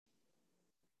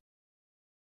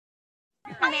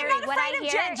I am not afraid of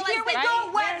change. Here we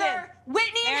go, weather.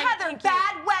 Whitney and Heather,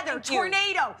 bad weather,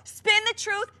 tornado, spin the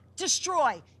truth,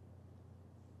 destroy.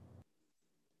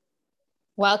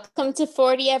 Welcome to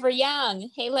 40 Ever Young.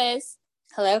 Hey, Liz.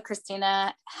 Hello,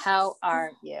 Christina. How are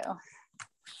you?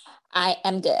 I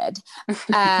am good.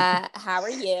 How are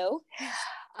you?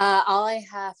 All I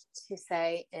have to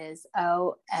say is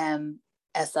OMSLC.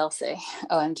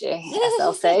 OMG.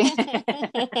 SLC.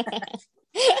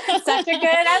 Such a good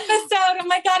episode. Oh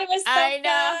my God, it was so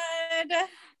good.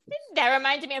 That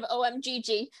reminded me of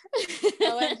OMGG.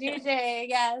 OMGG,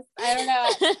 yes. I don't know.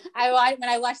 When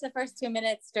I watched the first 2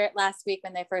 minutes last week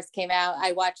when they first came out,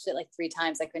 I watched it like 3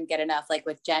 times. I couldn't get enough, like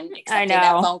with Jen accepting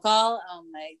that phone call. Oh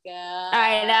my God.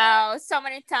 I know. So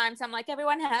many times. I'm like,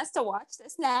 everyone has to watch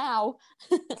this now.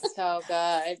 So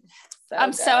good.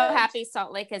 I'm so happy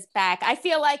Salt Lake is back. I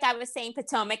feel like I was saying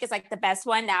Potomac is like the best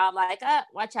one. Now I'm like,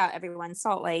 watch out, everyone.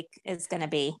 Salt Lake is going to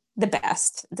be the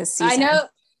best this season.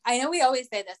 I know we always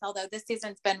say this, although this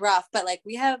season's been rough, but like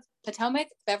we have Potomac,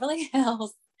 Beverly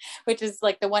Hills, which is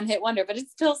like the one hit wonder, but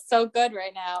it's still so good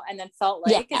right now. And then Salt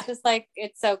Lake, it's just like,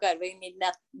 it's so good. We need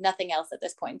nothing else at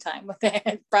this point in time with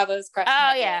it. Bravo's crushing.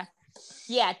 Oh yeah.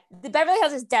 Yeah. The Beverly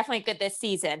Hills is definitely good this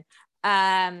season.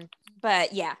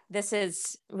 But yeah, this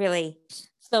is really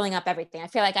filling up everything. I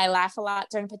feel like I laugh a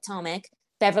lot during Potomac.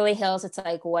 Beverly Hills, it's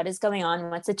like, what is going on?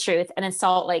 What's the truth? And then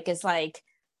Salt Lake is like,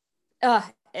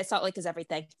 Salt Lake is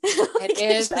everything. It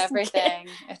is everything.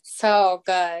 It's so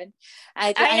good.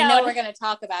 I know we're going to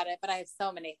talk about it, but I have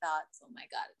so many thoughts. Oh my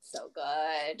God, it's so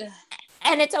good.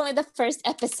 And it's only the first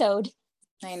episode.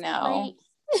 I know.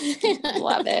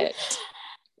 Love it.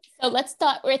 So let's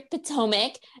start with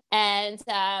Potomac. And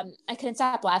I couldn't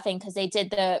stop laughing because they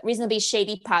did the Reasonably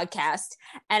Shady podcast.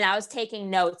 And I was taking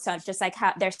notes on just like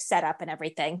how they're set up and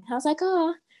everything. I was like,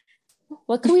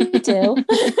 what can we do?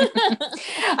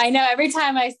 I know every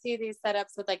time I see these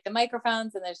setups with like the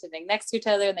microphones and they're sitting next to each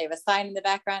other and they have a sign in the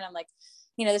background, I'm like,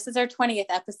 this is our 20th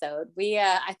episode.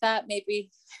 I thought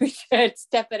maybe we should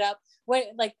step it up.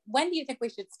 When do you think we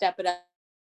should step it up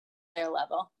to their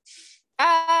level?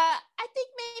 I think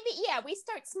maybe, we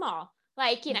start small,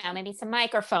 like, maybe some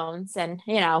microphones and,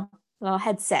 a little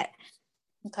headset.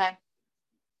 Okay.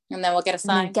 And then we'll get a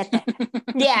sign. Get that.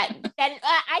 Yeah. And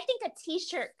I think a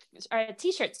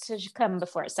t-shirt should come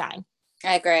before a sign.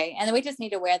 I agree. And then we just need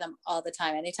to wear them all the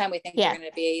time. Anytime we think we're going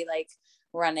to be like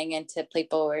running into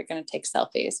people, we're going to take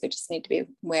selfies. We just need to be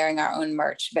wearing our own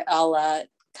merch. But I'll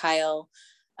Kyle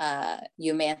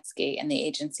Umansky and the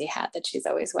agency hat that she's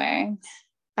always wearing.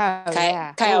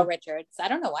 Kyle Richards. I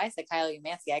don't know why I said Kyle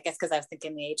Umansky. I guess because I was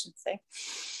thinking the agency.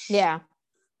 Yeah.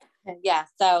 Yeah,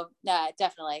 so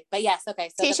definitely. But yes, okay.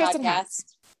 So T-shirts the podcast,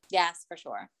 yes, for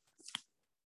sure.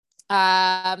 So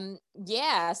I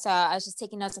was just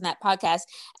taking notes on that podcast.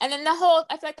 And then I feel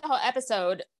like the whole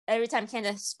episode, every time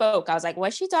Candace spoke, I was like,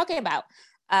 what's she talking about?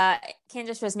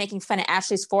 Candace was making fun of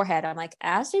Ashley's forehead. I'm like,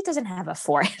 Ashley doesn't have a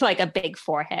forehead, like a big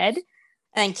forehead.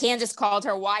 And then Candace called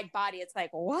her wide body. It's like,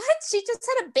 what? She just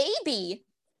had a baby.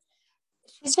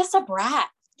 She's just a brat.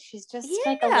 She's just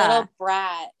like a little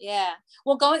brat. Yeah.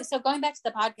 Well, going back to the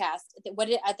podcast,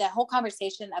 the whole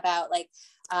conversation about like,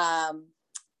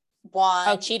 Juan.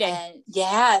 Oh, cheating.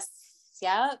 Yes.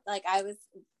 Yeah. Like I was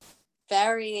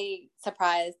very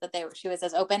surprised that she was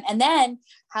as open. And then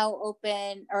how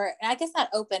open, or I guess not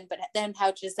open, but then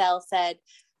how Giselle said,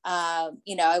 I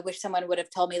wish someone would have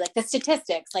told me like the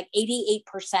statistics, like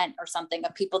 88% or something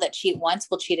of people that cheat once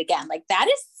will cheat again. Like that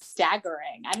is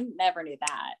staggering. I never knew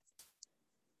that.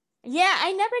 Yeah,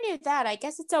 I never knew that. I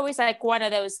guess it's always like one of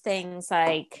those things,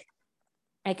 like,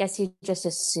 I guess you just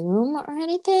assume or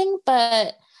anything.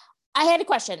 But I had a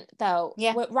question, though.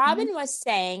 Yeah. What Robin was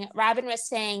saying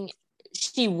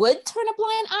she would turn a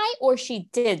blind eye, or she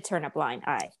did turn a blind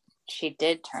eye? She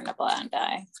did turn a blind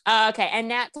eye. Okay. And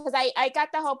that, because I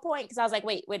got the whole point, because I was like,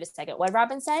 wait a second, what did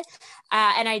Robin say?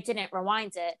 And I didn't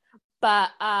rewind it.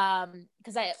 But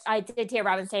because I did hear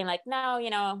Robin saying like,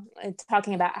 no,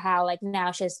 talking about how like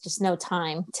now she has just no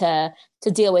time to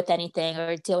deal with anything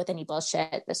or deal with any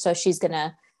bullshit. So she's going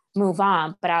to move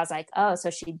on. But I was like, oh,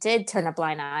 so she did turn a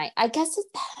blind eye. I guess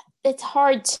it's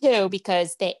hard too,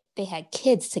 because they had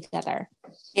kids together.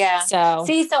 Yeah. So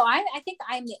I think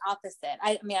I'm the opposite.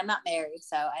 I mean, I'm not married,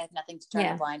 so I have nothing to turn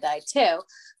a blind eye to.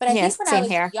 But I think when I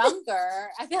was younger,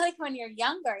 I feel like when you're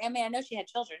younger, I mean, I know she had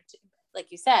children too, like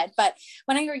you said, but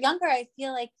when you're younger, I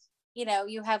feel like,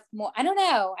 you have more, I don't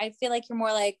know. I feel like you're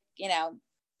more like,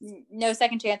 no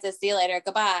second chances, see you later,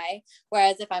 goodbye.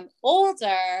 Whereas if I'm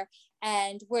older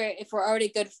and if we're already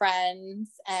good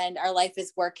friends and our life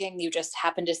is working, you just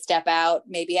happen to step out,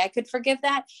 maybe I could forgive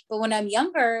that. But when I'm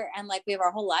younger and like we have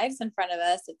our whole lives in front of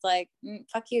us, it's like,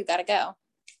 fuck you, gotta go.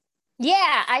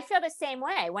 Yeah, I feel the same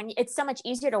way. When it's so much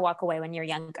easier to walk away when you're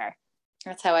younger.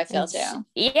 That's how I feel too.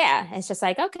 Yeah, it's just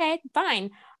like, okay, fine.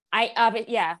 But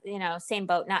yeah, same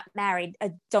boat, not married.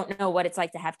 I don't know what it's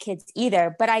like to have kids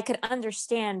either, but I could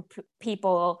understand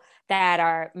people that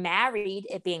are married,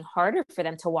 it being harder for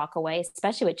them to walk away,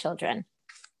 especially with children.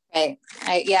 Right.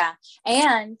 Yeah.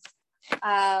 And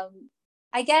I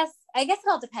guess it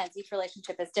all depends. Each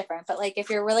relationship is different, but like if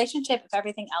your relationship, if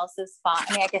everything else is fine,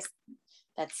 I mean, I guess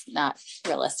that's not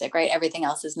realistic, right? Everything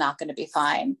else is not going to be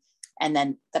fine. And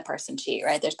then the person cheat,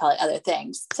 right? There's probably other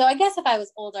things. So I guess if I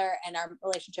was older and our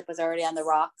relationship was already on the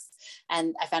rocks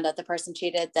and I found out the person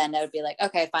cheated, then it would be like,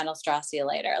 okay, final straw, see you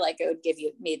later. Like it would give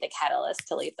me the catalyst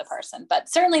to leave the person, but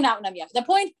certainly not when I'm young. The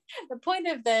point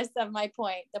of my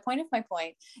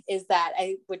point is that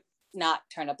I would not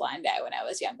turn a blind eye when I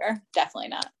was younger. Definitely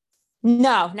not.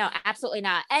 No, absolutely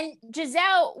not. And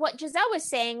what Giselle was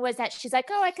saying was that she's like,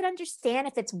 oh, I could understand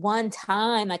if it's one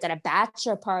time, like at a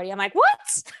bachelor party. I'm like, what?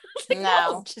 Like,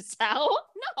 no, Giselle,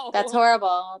 no. That's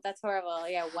horrible.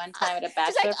 Yeah, one time at a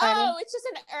bachelor party. Oh, it's just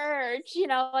an urge,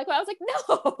 like, well, I was like,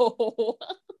 no.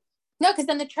 No, because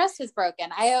then the trust is broken.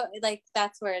 That's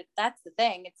the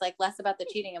thing. It's like less about the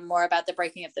cheating and more about the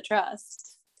breaking of the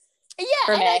trust.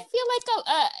 Yeah, and I feel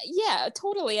like, yeah,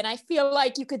 totally. And I feel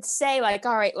like you could say like,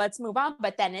 all right, let's move on.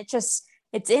 But then it's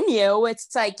in you.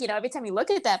 It's like, every time you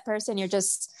look at that person, you're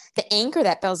just the anger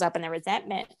that builds up and the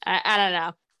resentment. I don't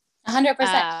know. 100%.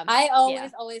 I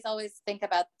always think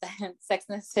about the Sex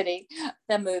and the City,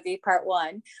 the movie part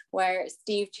 1, where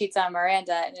Steve cheats on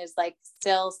Miranda and is like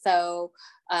still so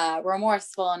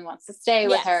remorseful and wants to stay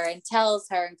with her and tells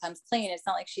her and comes clean. It's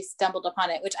not like she stumbled upon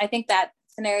it, which I think that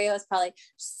scenario is probably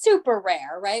super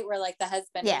rare, right? Where like the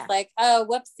husband is like, oh,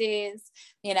 whoopsies,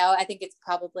 I think it's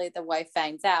probably the wife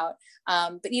finds out.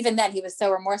 But even then he was so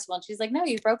remorseful and she's like, no,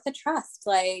 you broke the trust.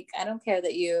 Like, I don't care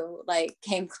that you like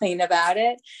came clean about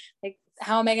it. Like,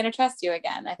 how am I going to trust you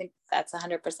again? I think that's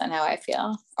 100% how I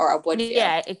feel, or I would feel.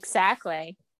 Yeah,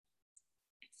 exactly.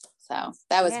 So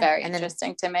that was very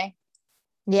interesting to me.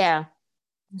 Yeah.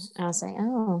 I was like,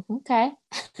 oh, okay.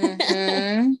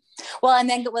 Mm-hmm. Well, and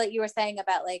then what you were saying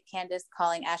about like Candace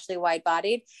calling Ashley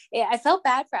wide-bodied, I felt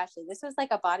bad for Ashley. This was like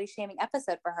a body shaming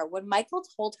episode for her. When Michael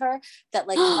told her that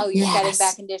like, oh, you're getting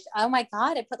back in dish. Oh my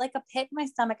God, it put like a pit in my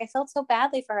stomach. I felt so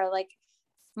badly for her. Like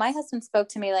my husband spoke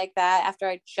to me like that after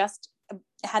I just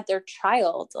had their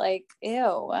child. Like,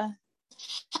 ew.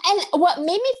 And what made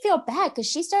me feel bad, because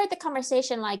she started the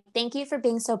conversation like, thank you for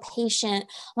being so patient,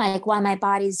 like while my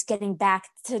body's getting back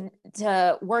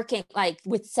to working like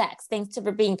with sex. Thanks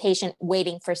for being patient,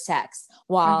 waiting for sex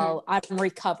while I'm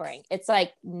recovering. It's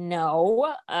like,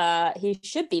 no, he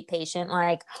should be patient.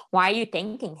 Like, why are you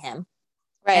thanking him?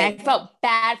 Right. And I felt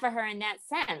bad for her in that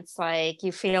sense. Like,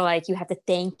 you feel like you have to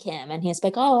thank him. And he's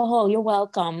like, oh, you're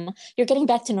welcome. You're getting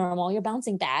back to normal. You're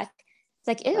bouncing back. It's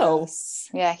like, ew. Gross.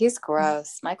 Yeah, he's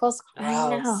gross. Michael's gross.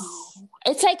 I know.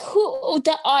 It's like,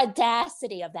 the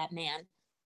audacity of that man.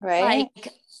 Right?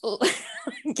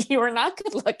 Like, you are not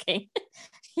good looking.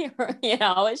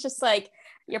 It's just like,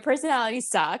 your personality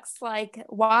sucks. Like,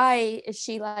 why is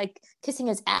she like kissing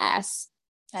his ass?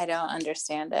 I don't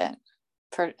understand it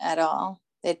at all.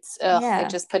 It's, it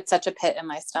just put such a pit in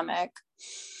my stomach.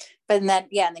 But then,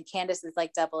 and then Candace is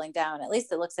like doubling down. At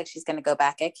least it looks like she's going to go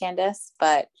back at Candace.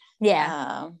 But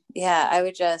I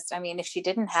would just, if she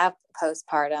didn't have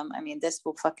postpartum, this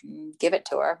will fucking give it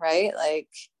to her, right? Like,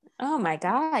 oh my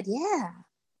God, yeah.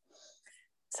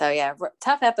 So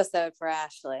tough episode for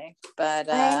Ashley. But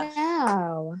I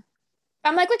know.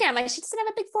 I'm like, looking, I'm like, she doesn't have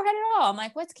a big forehead at all. I'm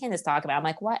like, what's Candace talking about? I'm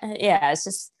like, what? Yeah, it's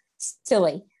just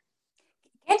silly.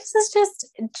 Candace is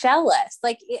just jealous.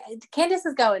 Like Candace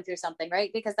is going through something,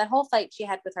 right? Because that whole fight she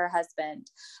had with her husband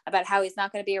about how he's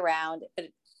not going to be around. But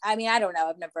I don't know.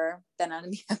 I've never been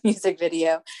on a music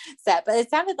video set, but it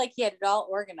sounded like he had it all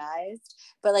organized.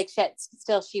 But like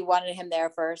she wanted him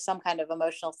there for some kind of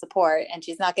emotional support, and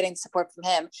she's not getting support from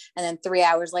him. And then 3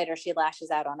 hours later, she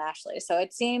lashes out on Ashley. So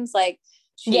it seems like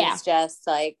she's just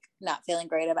like not feeling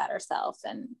great about herself,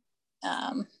 and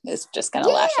is just going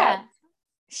to lash out.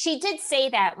 She did say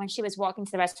that when she was walking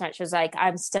to the restaurant. She was like,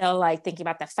 I'm still like thinking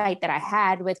about the fight that I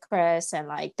had with Chris, and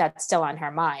like that's still on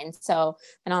her mind. So,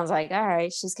 and I was like, all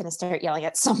right, she's gonna start yelling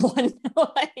at someone.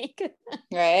 Like,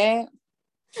 right?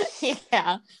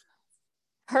 Yeah.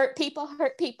 Hurt people.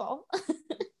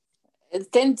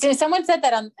 Someone said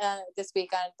that on this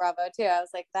week on Bravo too. I was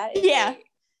like, that is a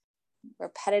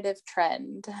repetitive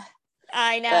trend.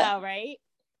 I know, right?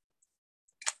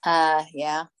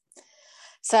 Yeah.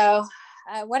 So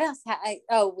what else?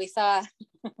 We saw.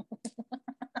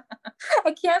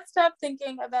 I can't stop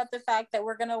thinking about the fact that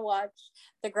we're gonna watch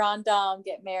the Grand Dame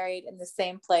get married in the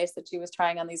same place that she was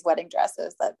trying on these wedding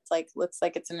dresses. That's like looks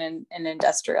like it's in an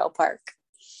industrial park.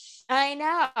 I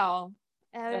know.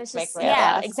 It was just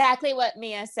laugh. exactly what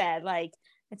Mia said. Like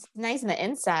it's nice on the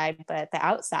inside, but the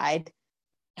outside,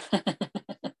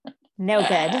 no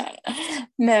good.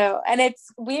 No, and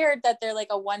it's weird that they're like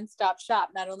a one-stop shop.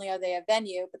 Not only are they a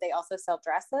venue, but they also sell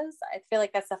dresses. I feel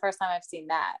like that's the first time I've seen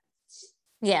that.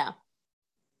 Yeah.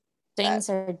 Things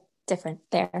are different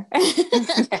there. And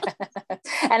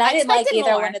I didn't like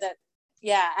either one of the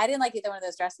I didn't like either one of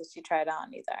those dresses she tried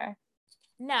on either.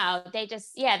 No, they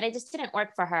just didn't work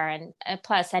for her. And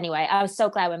plus anyway, I was so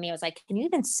glad when Mia was like, can you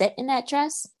even sit in that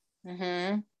dress?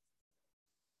 Mm-hmm.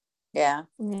 Yeah.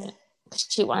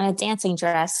 She wanted a dancing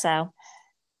dress, so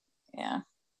yeah.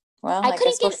 Well, I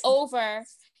couldn't get over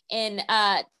in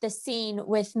the scene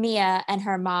with Mia and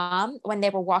her mom when they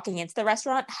were walking into the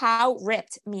restaurant, how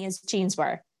ripped Mia's jeans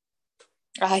were.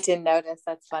 Oh, I didn't notice.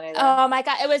 That's funny though. Oh my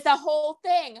God. It was the whole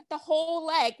thing. The whole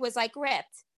leg was like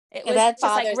ripped. It was just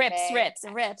like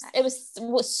rips. It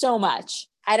was so much.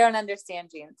 I don't understand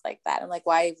jeans like that. I'm like,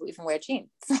 why even wear jeans?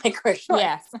 Like wear shorts.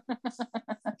 Yeah.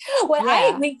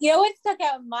 You know what stuck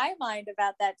out in my mind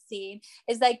about that scene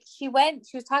is like she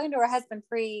was talking to her husband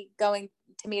pre going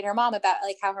to meet her mom about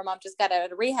like how her mom just got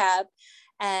out of rehab,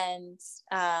 and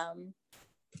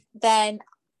then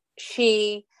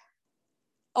she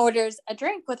orders a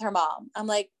drink with her mom. I'm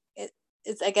like,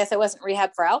 I guess it wasn't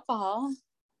rehab for alcohol.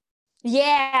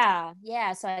 Yeah.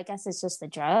 So I guess it's just the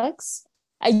drugs.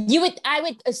 I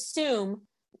would assume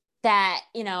that,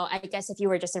 I guess if you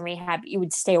were just in rehab, you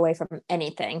would stay away from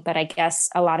anything. But I guess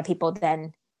a lot of people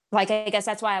then, like, I guess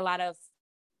that's why a lot of,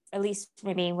 at least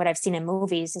maybe what I've seen in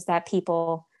movies is that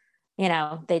people,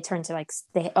 they turn to like,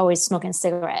 they always smoking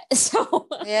cigarettes. So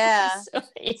yeah, so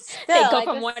they go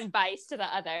from one vice to the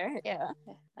other. Yeah,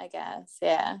 I guess.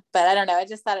 Yeah. But I don't know. I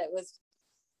just thought it was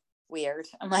weird.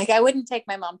 I'm like, I wouldn't take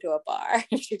my mom to a bar.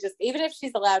 Even if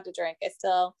she's allowed to drink, I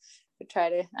still would try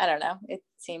to, I don't know. It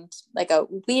seemed like a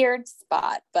weird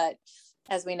spot, but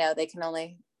as we know, they can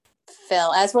only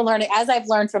film, as I've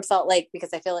learned from Salt Lake,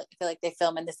 because I feel like they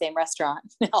film in the same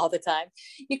restaurant all the time.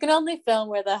 You can only film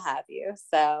where they'll have you.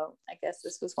 So I guess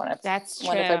this was one of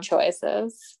her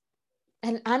choices.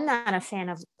 And I'm not a fan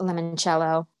of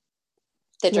limoncello.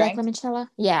 The drink? Like limoncello?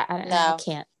 Yeah, I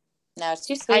can't. No, it's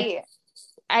too sweet.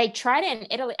 I tried it in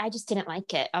Italy. I just didn't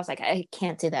like it. I was like, I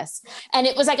can't do this. And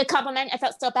it was like a compliment. I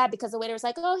felt so bad because the waiter was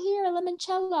like, oh, here,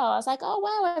 limoncello. I was like, oh,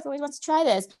 wow, everyone wants to try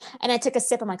this. And I took a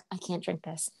sip. I'm like, I can't drink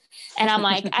this. And I'm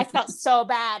like, I felt so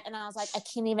bad. And I was like, I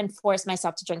can't even force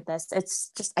myself to drink this.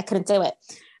 It's just, I couldn't do it.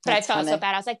 But I felt so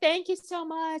bad. I was like, thank you so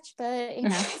much. But,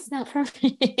 it's not for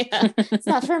me. It's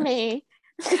not for me.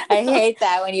 I hate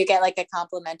that when you get like a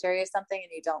complimentary or something and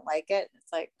you don't like it.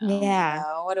 It's like,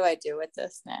 no, what do I do with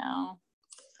this now?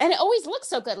 And it always looks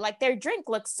so good. Like their drink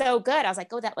looks so good. I was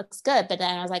like, oh, that looks good. But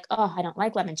then I was like, oh, I don't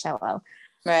like limoncello.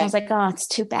 Right. I was like, oh, it's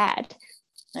too bad.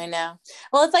 I know.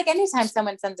 Well, it's like anytime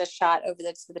someone sends a shot over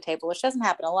to the table, which doesn't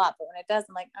happen a lot, but when it does,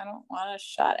 I'm like, I don't want a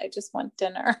shot. I just want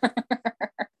dinner.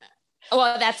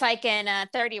 Well, that's like in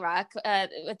 30 Rock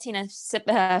with Tina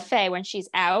Fey when she's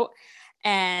out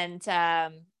and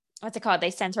what's it called? They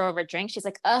sent her over a drink. She's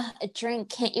like, a drink.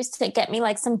 Can't you get me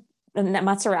like some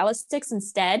mozzarella sticks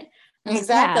instead?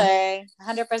 Exactly.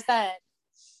 100%.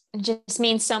 It just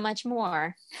means so much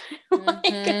more.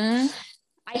 Mm-hmm.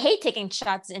 I hate taking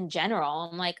shots in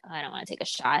general. I'm like, I don't want to take a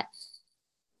shot.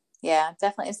 Yeah,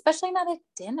 definitely. Especially not at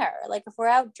dinner. Like if we're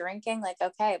out drinking, like,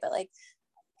 okay, but like,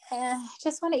 I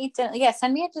just want to eat dinner. Yeah,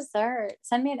 send me a dessert.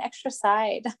 Send me an extra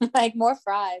side, like more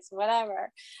fries,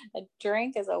 whatever. A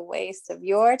drink is a waste of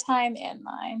your time and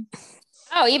mine.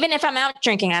 Oh, even if I'm out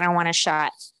drinking, I don't want a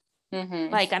shot.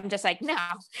 Mm-hmm. Like, I'm just like, no.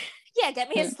 Yeah, get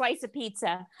me a slice of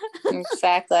pizza.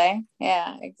 Exactly.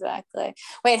 Yeah, exactly.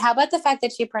 Wait, how about the fact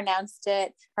that she pronounced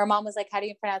it? Her mom was like, how do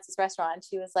you pronounce this restaurant? And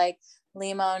she was like,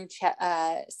 limoncello.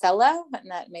 And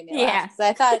that made me laugh. So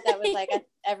I thought that was like,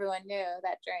 everyone knew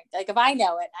that drink. Like if I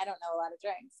know it, I don't know a lot of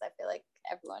drinks. I feel like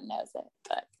everyone knows it.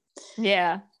 But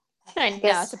yeah. I know.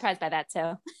 I was surprised by that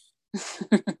too.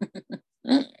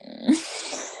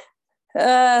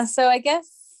 So I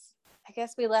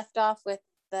guess we left off with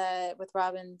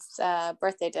Robin's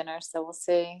birthday dinner, so we'll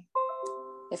see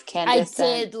if I Candace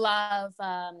did love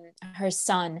her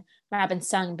son, Robin's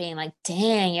son, being like,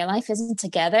 dang, your life isn't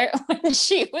together, when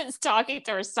she was talking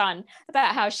to her son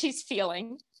about how she's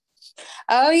feeling.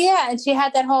 Oh yeah, and she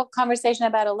had that whole conversation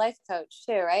about a life coach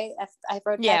too, right? I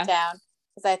wrote that down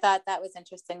because I thought that was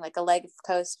interesting, like a life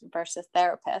coach versus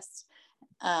therapist.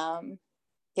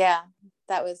 Yeah,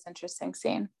 that was interesting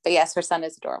scene. But yes, her son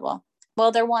is adorable.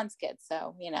 Well, they're Juan's kids,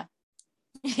 so you know.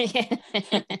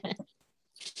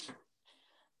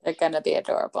 They're gonna be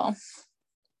adorable.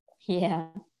 Yeah.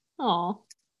 Oh,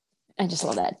 I just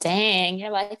love that. Dang, your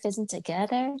life isn't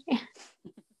together.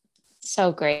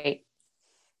 So great.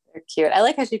 They're cute. I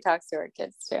like how she talks to her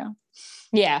kids too.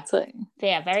 Yeah. Like,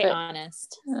 yeah, very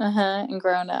honest. And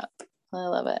grown up. I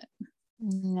love it.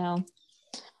 No.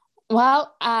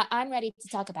 Well, I'm ready to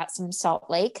talk about some Salt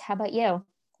Lake. How about you?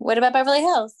 What about Beverly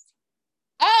Hills?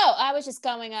 Oh, I was just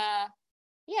going, yeah,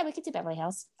 we could do Beverly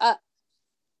Hills.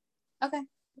 Okay.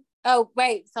 Oh,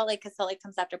 right. Salt Lake, because Salt Lake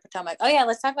comes after Potomac. Oh, yeah.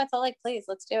 Let's talk about Salt Lake, please.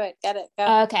 Let's do it. Get it.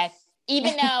 Go. Okay.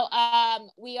 Even though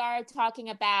we are talking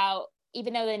about,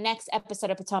 even though the next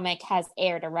episode of Potomac has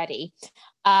aired already,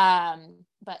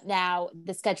 but now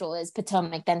the schedule is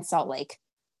Potomac, then Salt Lake.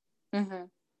 Mm-hmm.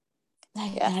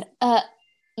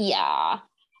 Yeah.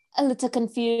 A little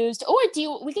confused. Or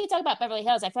we can talk about Beverly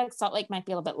Hills. I feel like Salt Lake might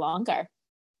be a little bit longer.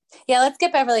 Yeah, let's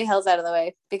get Beverly Hills out of the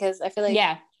way because I feel like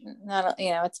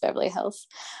it's Beverly Hills.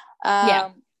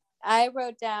 I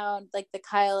wrote down like the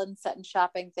Kyle and Sutton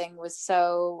shopping thing was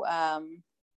so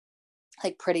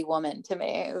like Pretty Woman to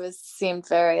me. It seemed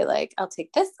very like, I'll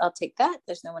take this, I'll take that.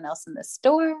 There's no one else in the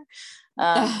store.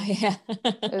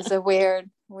 It was a weird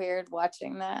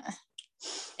watching that.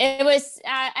 It was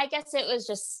I guess it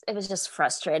was just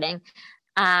frustrating.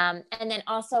 And then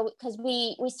also because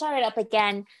we started up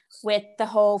again with the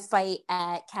whole fight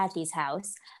at Kathy's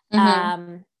house.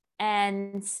 Mm-hmm.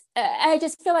 And I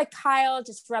just feel like Kyle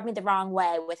just rubbed me the wrong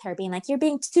way with her being like, you're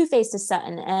being two-faced to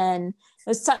Sutton. And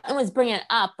Sutton was bringing it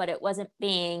up, but it wasn't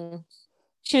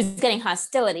she was getting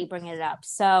hostility bringing it up.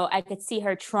 So I could see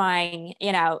her trying,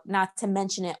 not to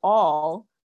mention it all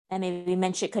and maybe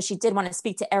mention it because she did want to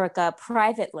speak to Erica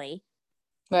privately.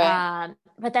 Right.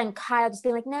 But then Kyle just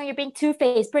being like, no, you're being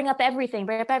two-faced, bring up everything.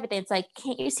 It's like,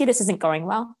 can't you see this isn't going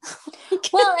well?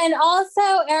 Well, and also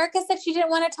Erica said she didn't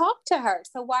want to talk to her.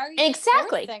 So why are you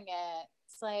forcing it?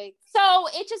 It's like, so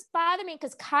it just bothered me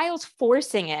because Kyle's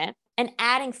forcing it and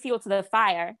adding fuel to the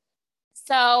fire.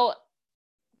 So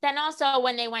then also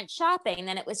when they went shopping,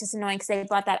 then it was just annoying because they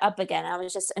brought that up again. I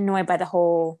was just annoyed by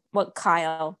what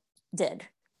Kyle did.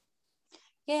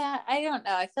 Yeah, I don't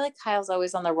know. I feel like Kyle's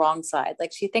always on the wrong side.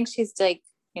 Like she thinks she's like,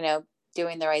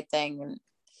 doing the right thing and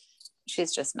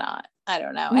she's just not. I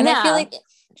don't know. And I feel like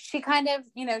she kind of,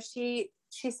 she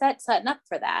set Sutton up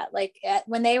for that. Like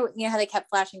when they, how they kept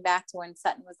flashing back to when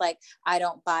Sutton was like, I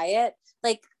don't buy it.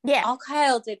 Like all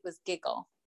Kyle did was giggle.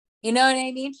 You know what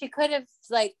I mean? She could have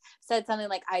like said something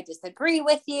like, I disagree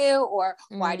with you, or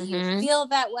why do you feel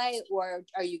that way? Or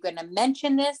are you going to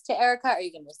mention this to Erica? Are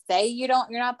you going to say you're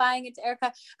not buying it to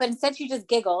Erica? But instead she just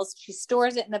giggles. She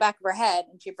stores it in the back of her head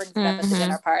and she brings it up at the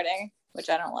dinner party,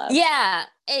 which I don't love. Yeah.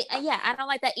 I don't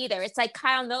like that either. It's like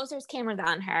Kyle knows there's cameras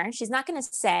on her. She's not going to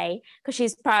say, because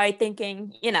she's probably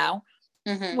thinking,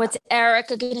 what's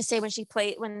Erica going to say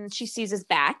when she sees his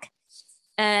back?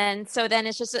 And so then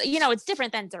it's just, it's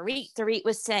different than Dorit. Dorit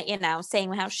was saying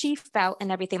how she felt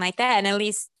and everything like that. And at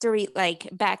least Dorit like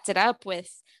backed it up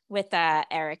with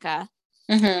Erica.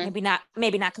 Mm-hmm.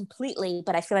 Maybe not completely,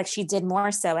 but I feel like she did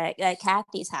more so at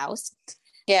Kathy's house.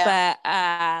 Yeah.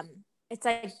 But it's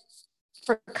like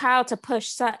for Kyle to push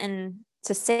Sutton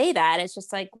to say that, it's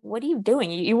just like, what are you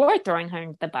doing? You are throwing her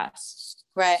into the bus.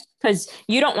 Right. Because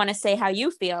you don't want to say how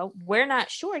you feel. We're not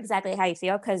sure exactly how you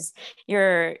feel because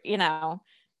you're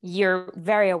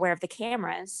very aware of the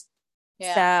cameras.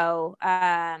 Yeah. So,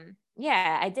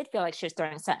 I did feel like she was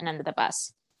throwing Sutton under the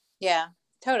bus. Yeah,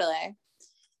 totally.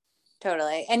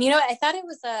 Totally. And I thought it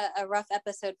was a rough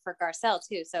episode for Garcelle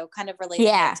too. So kind of relating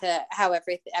to how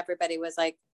everybody was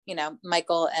like,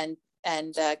 Michael and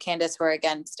Candace were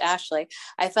against Ashley.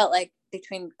 I felt like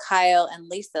between Kyle and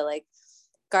Lisa, like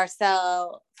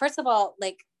Garcelle, first of all,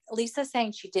 like Lisa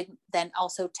saying she didn't then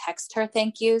also text her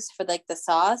thank yous for like the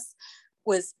sauce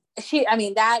she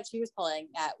was pulling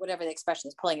at whatever the expression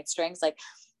is, pulling at strings. Like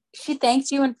she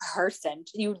thanked you in person.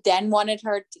 You then wanted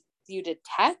you to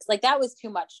text. Like that was too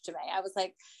much to me. I was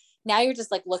like, now you're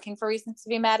just like looking for reasons to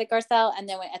be mad at Garcelle. And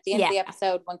then at the end of the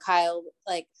episode, when Kyle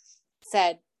like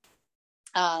said,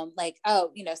 like,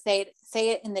 oh, say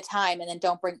it in the time and then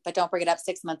don't bring it up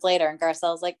 6 months later. And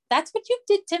Garcelle's like, that's what you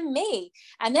did to me.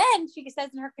 And then she says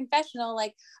in her confessional,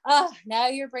 like, oh, now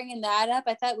you're bringing that up.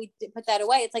 I thought we did put that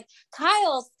away. It's like,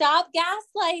 Kyle, stop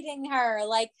gaslighting her.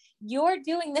 Like, you're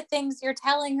doing the things you're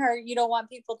telling her you don't want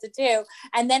people to do.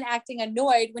 And then acting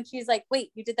annoyed when she's like,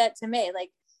 wait, you did that to me. Like,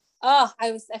 oh,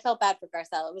 I felt bad for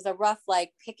Garcelle. It was a rough,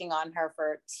 like, picking on her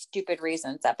for stupid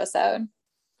reasons episode.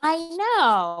 I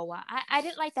know. I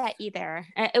didn't like that either.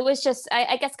 It was just,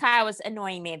 I guess Kyle was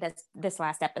annoying me this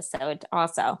last episode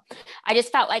also. I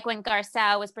just felt like when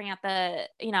Garcelle was bringing out the,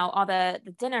 all the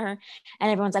dinner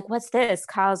and everyone's like, what's this?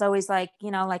 Kyle's always like,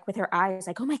 like with her eyes,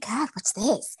 like, oh my God, what's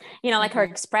this? Like her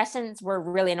expressions were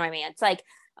really annoying me. It's like,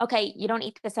 okay, you don't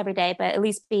eat this every day, but at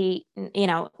least be,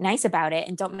 nice about it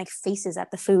and don't make faces at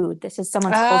the food. This is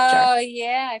someone's culture. Oh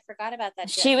yeah, I forgot about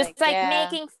that. She was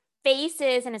making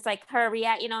faces, and it's like her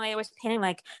react, they were painting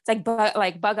like it's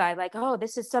like bug eye, like, oh,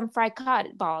 this is some fried cod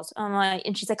balls. I'm like,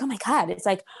 and she's like, oh my God, it's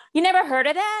like, you never heard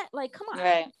of that? Like, come on,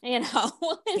 right?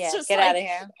 It's just get like, out of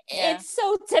here. Yeah. It's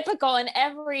so typical in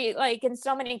every, like, in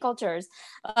so many cultures,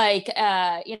 like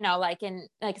like in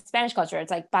like Spanish culture, it's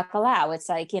like bacalao, it's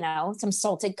like some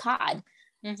salted cod.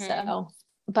 So.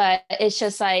 But it's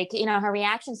just like, her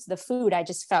reactions to the food, I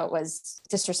just felt was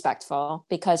disrespectful,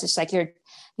 because it's like,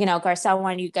 Garcelle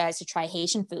wanted you guys to try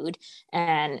Haitian food,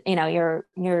 and,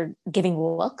 you're giving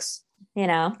looks,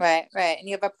 Right. And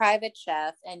you have a private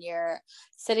chef and you're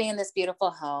sitting in this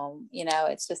beautiful home,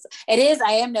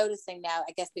 I am noticing now,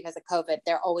 I guess because of COVID,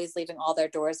 they're always leaving all their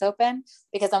doors open,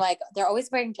 because I'm like, they're always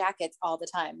wearing jackets all the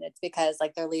time. It's because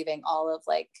like they're leaving all of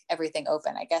like everything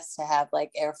open, I guess, to have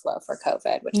like airflow for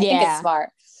COVID, which I think is smart.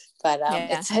 But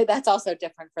that's also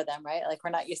different for them, right? Like, we're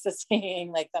not used to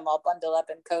seeing like them all bundle up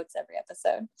in coats every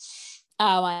episode.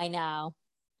 Oh, I know.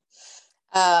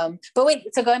 But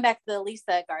wait, so going back to the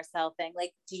Lisa Garcelle thing,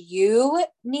 like, do you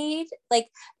need, like,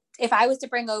 if I was to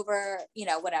bring over,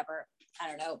 whatever, I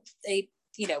don't know, a,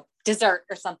 dessert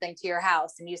or something to your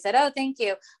house, and you said, oh, thank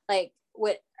you. Like,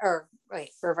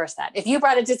 reverse that. If you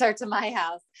brought a dessert to my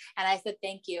house and I said,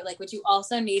 thank you, like, would you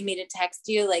also need me to text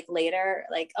you like later?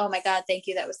 Like, oh my God, thank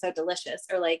you. That was so delicious.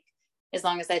 Or like, as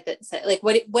long as I said, like,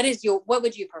 what would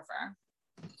you prefer?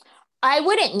 I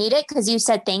wouldn't need it because you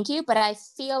said thank you, but I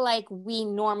feel like we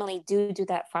normally do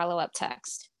that follow-up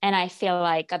text. And I feel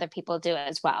like other people do it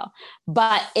as well,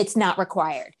 but it's not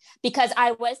required, because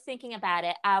I was thinking about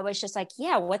it. I was just like,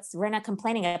 yeah, we're not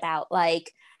complaining about,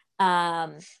 like,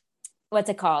 what's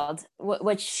it called?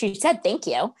 What she said, thank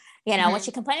you, what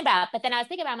she complained about. But then I was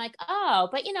thinking about, I'm like, oh,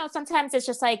 but sometimes it's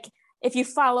just like, if you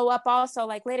follow up also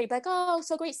like later, you'd be like, oh,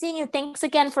 so great seeing you. Thanks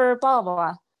again for blah, blah,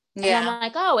 blah. Yeah. And I'm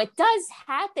like, oh, it does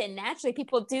happen. Naturally,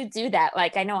 people do that.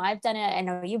 Like, I know I've done it. I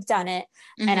know you've done it.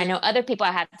 And I know other people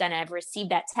have done it. I've received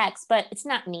that text, but it's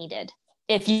not needed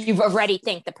if you've already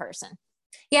thanked the person.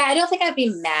 Yeah, I don't think I'd be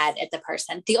mad at the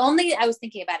person. I was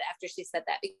thinking about it after she said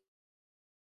that.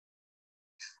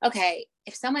 Okay,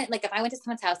 if I went to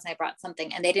someone's house and I brought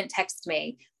something and they didn't text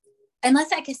me,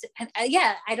 unless I guess,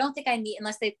 I don't think I need,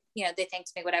 unless they, they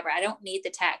thanked me, whatever. I don't need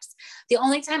the text. The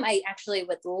only time I actually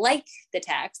would like the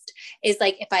text is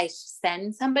like if I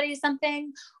send somebody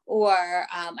something, or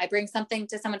I bring something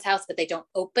to someone's house, but they don't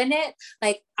open it.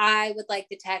 Like, I would like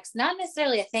the text, not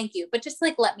necessarily a thank you, but just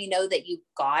like, let me know that you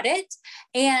got it.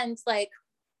 And like,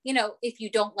 if you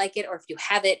don't like it, or if you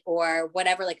have it or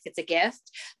whatever, like if it's a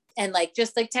gift, and like,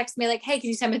 just like text me like, hey, can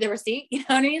you send me the receipt? You know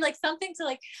what I mean? Like something to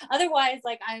like, otherwise,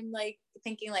 like, I'm like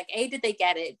thinking like, A, did they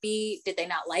get it? B, did they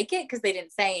not like it? Cause they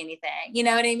didn't say anything, you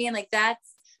know what I mean? Like that's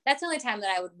the only time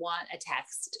that I would want a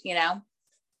text,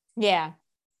 Yeah.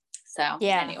 So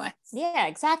anyway. Yeah,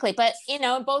 exactly. But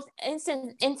both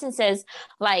instances,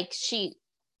 like she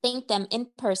thanked them in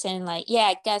person, like, yeah,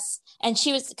 I guess. And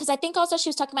she was, cause I think also she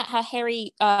was talking about how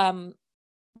Harry,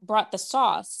 brought the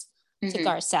sauce to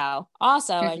Garcelle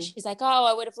also. And she's like, oh,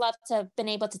 I would have loved to have been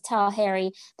able to tell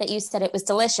Harry that you said it was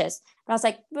delicious. But I was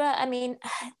like, well, I mean,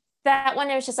 that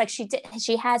one, it was just like, she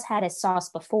has had a sauce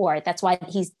before. That's why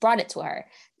he's brought it to her,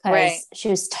 because she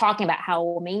was talking about how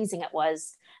amazing it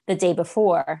was the day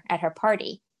before at her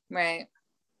party. Right.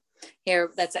 Here,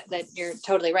 that you're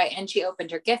totally right. And she opened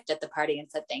her gift at the party and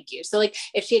said thank you. So like,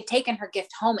 if she had taken her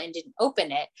gift home and didn't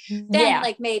open it, then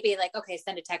like maybe like, okay,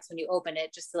 send a text when you open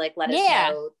it, just to like let us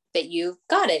know that you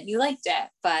got it, you liked it.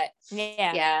 But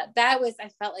I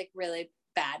felt like really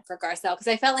bad for Garcelle, because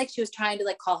I felt like she was trying to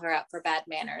like call her out for bad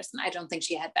manners, and I don't think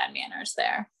she had bad manners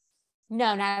there.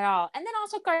 No, not at all. And then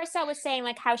also Garcelle was saying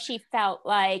like how she felt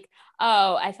like,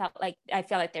 oh, I feel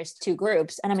like there's two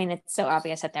groups. And I mean, it's so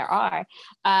obvious that there are.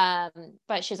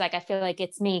 But she's like, I feel like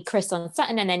it's me, Crystal and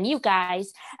Sutton, and then you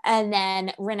guys. And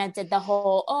then Rinna did the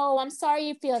whole, oh, I'm sorry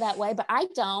you feel that way, but I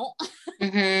don't.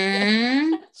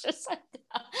 Mm-hmm. It's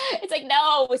like,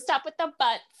 no, stop with the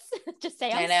buts. Just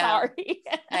say I'm sorry.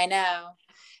 I know.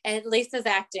 And Lisa's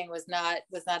acting was not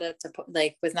up to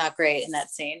was not great in that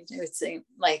scene. It was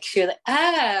like she was like,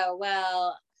 oh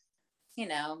well,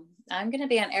 I'm gonna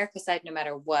be on Erica's side no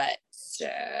matter what. So,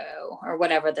 or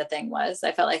whatever the thing was.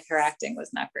 I felt like her acting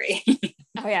was not great.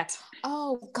 Oh yeah.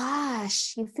 Oh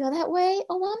gosh, you feel that way?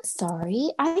 Oh, I'm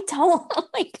sorry. I don't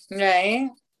like. Right.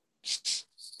 It's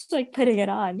like putting it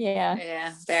on. Yeah.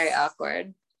 Yeah. Very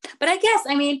awkward. But I guess,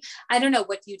 I mean, I don't know,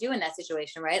 what do you do in that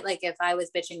situation, right? Like if I was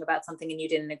bitching about something and you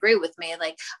didn't agree with me,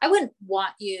 like I wouldn't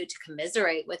want you to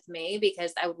commiserate with me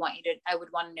because I would want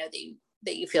to know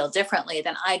that you feel differently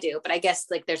than I do. But I guess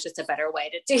like there's just a better way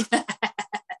to do that.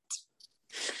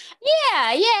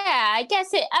 Yeah. I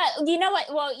guess it, you know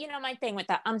what? Well, my thing with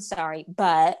that, I'm sorry,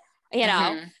 but because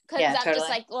I'm totally. Just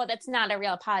like, well, that's not a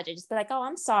real apology. Just be like, oh,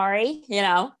 I'm sorry,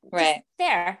 right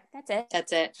there.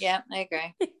 That's it. Yeah, I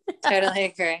agree. Totally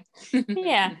agree.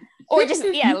 Yeah. Or just,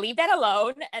 leave that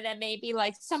alone. And then maybe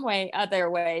like other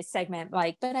way segment,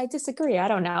 like, but I disagree. I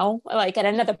don't know. Like at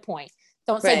another point,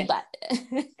 don't say but.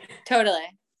 Totally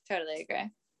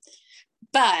agree.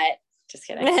 But just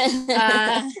kidding.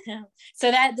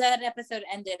 So that episode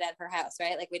ended at her house,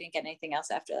 right? Like we didn't get anything else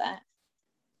after that.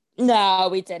 No,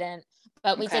 we didn't.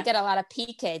 But we did get a lot of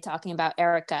PK talking about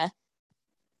Erica.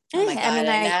 Oh my God, I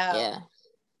know. Yeah.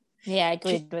 Yeah, I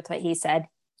agreed with what he said.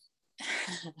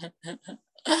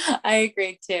 I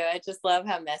agree too. I just love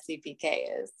how messy PK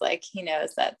is. Like he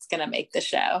knows that's gonna make the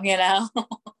show,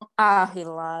 Oh, he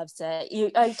loves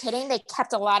it. Are you kidding? They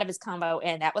kept a lot of his combo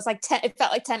in. That was like it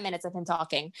felt like 10 minutes of him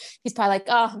talking. He's probably like,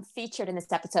 oh, I'm featured in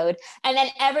this episode. And then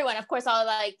everyone, of course, all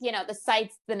like, the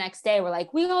sites the next day were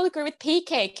like, we all agree with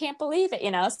PK. Can't believe it,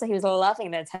 So he was loving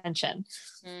the attention.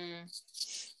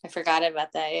 I forgot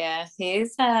about that. Yeah.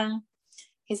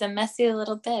 He's a messy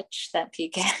little bitch, that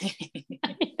PK.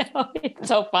 I know, it's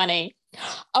so funny.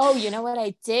 Oh, you know what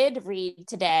I did read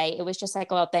today? It was just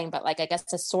like a little thing, but like I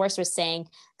guess a source was saying,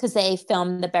 because they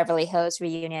filmed the Beverly Hills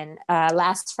reunion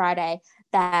last Friday,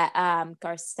 that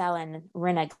Garcelle and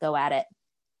Rinna go at it.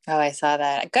 Oh, I saw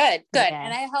that. Good. Yeah.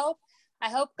 And I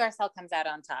hope Garcelle comes out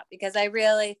on top, because I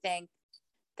really think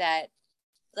that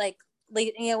like,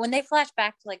 when they flash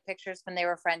back to like pictures when they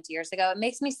were friends years ago, it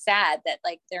makes me sad that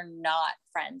like they're not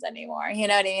friends anymore. You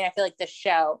know what I mean? I feel like the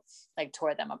show like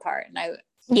tore them apart, and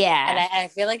I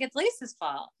feel like it's Lisa's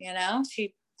fault.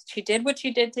 She did what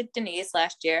she did to Denise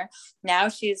last year. Now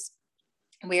she's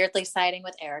weirdly siding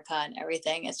with Erica and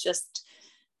everything. It's just,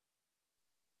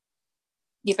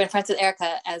 you've been friends with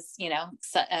Erica, as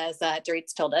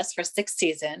Dorit's told us, for 6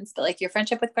 seasons, but like your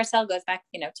friendship with Garcelle goes back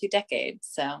 2 decades.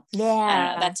 So I don't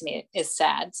know, that to me is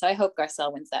sad. So I hope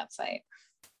Garcelle wins that fight.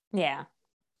 Yeah,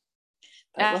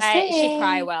 but we'll see. She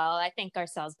probably will. I think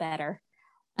Garcelle's better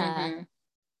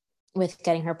with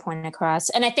getting her point across,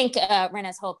 and I think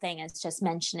Rinna's whole thing is just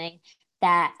mentioning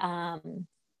that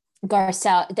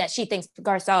Garcelle, that she thinks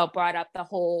Garcelle brought up the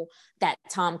whole that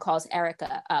Tom calls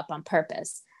Erica up on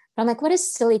purpose. But I'm like, what a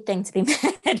silly thing to be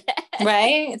mad at.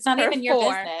 Right? It's not even your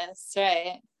business,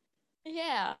 right?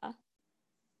 Yeah.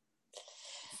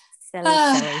 Silly.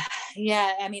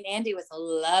 Yeah, I mean, Andy was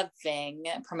loving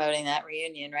promoting that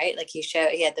reunion, right? Like he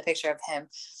had the picture of him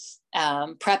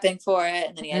prepping for it,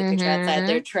 and then he had a picture outside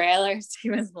their trailers. He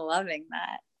was loving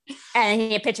that. And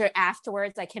he had a picture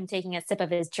afterwards, like him taking a sip of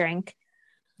his drink.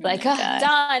 Like,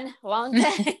 done. Long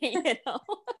day,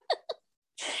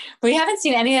 We haven't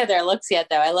seen any of their looks yet,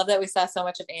 though. I love that we saw so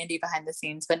much of Andy behind the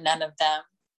scenes, but none of them.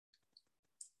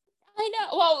 I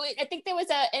know. Well, I think there was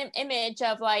an image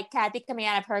of like Kathy coming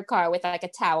out of her car with like a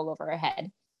towel over her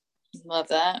head. Love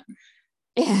that.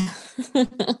 Yeah.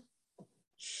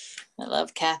 I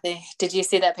love Kathy. Did you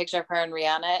see that picture of her and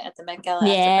Rihanna at the Met Gala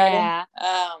after party?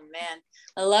 Oh, man.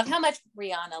 I love how much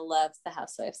Rihanna loves the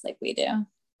housewives like we do.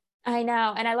 I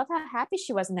know. And I love how happy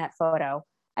she was in that photo.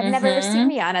 I've never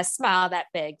seen Rihanna smile that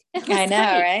big. I know,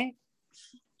 right?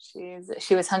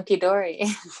 She was hunky-dory.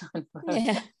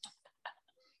 Yeah.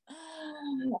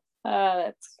 Oh,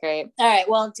 that's great. All right.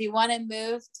 Well, do you want to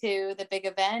move to the big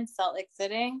event, Salt Lake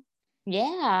City?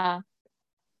 Yeah.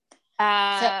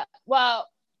 Well,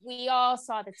 we all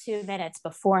saw the 2 minutes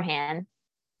beforehand.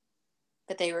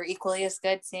 But they were equally as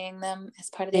good seeing them as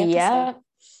part of the episode.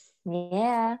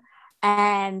 Yeah.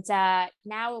 And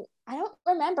now, I don't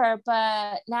remember,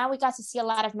 but now we got to see a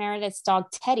lot of Meredith's dog,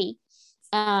 Teddy.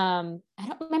 I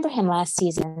don't remember him last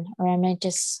season, or am I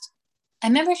just? I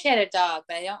remember she had a dog,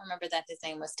 but I don't remember that his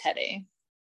name was Teddy.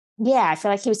 Yeah, I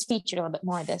feel like he was featured a little bit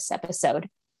more this episode.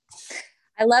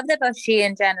 I love that both she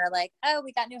and Jen are like, oh,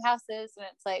 we got new houses. And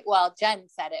it's like, well, Jen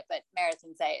said it, but Meredith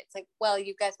didn't say it. It's like, well,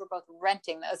 you guys were both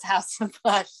renting those houses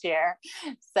last year.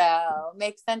 So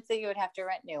makes sense that you would have to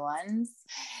rent new ones.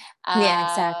 Yeah,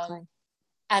 exactly.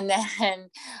 And then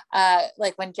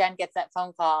like when Jen gets that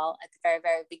phone call at the very,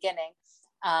 very beginning,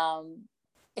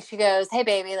 she goes, hey,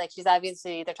 baby, like she's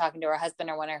obviously either talking to her husband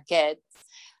or one of her kids.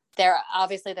 They're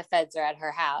obviously the feds are at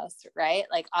her house, right?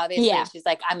 Like obviously she's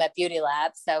like, I'm at Beauty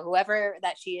Lab. So whoever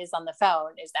that she is on the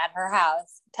phone is at her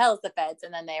house, tells the feds,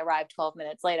 and then they arrive 12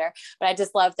 minutes later. But I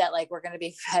just love that, like, we're going to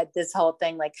be fed this whole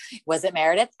thing. Like, was it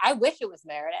Meredith? I wish it was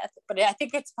Meredith, but I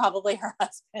think it's probably her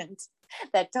husband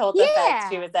that told the feds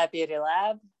she was at Beauty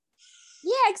Lab.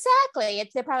 Yeah, exactly.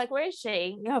 They're probably like, where is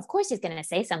she? You know, of course he's going to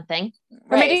say something.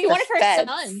 Or maybe one of her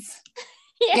sons.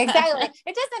 Yeah. Exactly.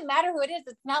 It doesn't matter who it is.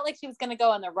 It's not like she was going to go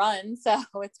on the run. So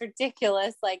it's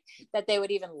ridiculous, like, that they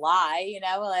would even lie, you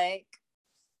know, like,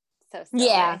 so silly.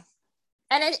 Yeah.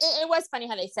 And it was funny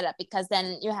how they set up, because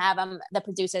then you have the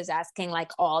producers asking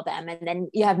like all of them, and then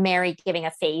you have Mary giving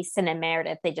a face, and then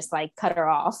Meredith, they just like cut her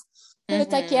off. Mm-hmm.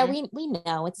 It's like, yeah, we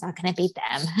know it's not going to be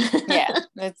them. Yeah,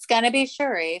 it's going to be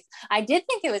Sharif. I did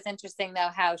think it was interesting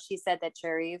though how she said that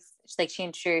Sharif, like she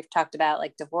and Sharif talked about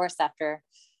like divorce after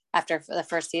the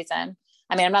first season.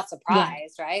 I mean, I'm not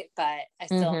surprised, right? But I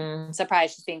still am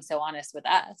surprised she's being so honest with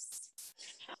us.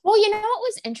 Well, you know what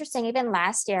was interesting? Even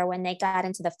last year when they got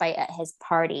into the fight at his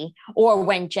party, or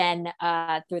when Jen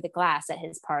threw the glass at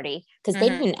his party, because they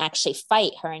didn't actually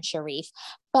fight, her and Sharif.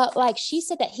 But like she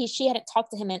said that she hadn't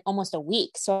talked to him in almost a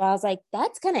week. So I was like,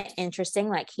 that's kind of interesting.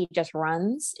 Like he just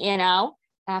runs, you know,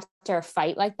 after a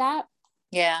fight like that.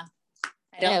 Yeah.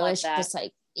 I don't like that. Just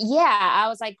like, yeah, I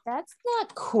was like, that's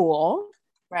not cool.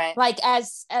 Right. Like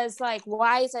as like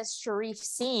wise as Sharif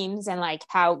seems, and like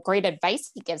how great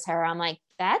advice he gives her, I'm like,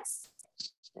 that's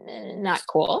not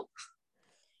cool.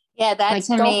 Yeah, that's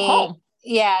like, to go me. Home.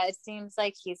 Yeah, it seems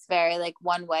like he's very like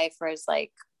one way for his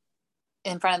like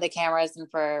in front of the cameras and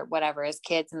for whatever his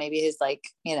kids and maybe his like,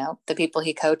 you know, the people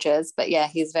he coaches. But yeah,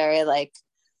 he's very like,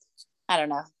 I don't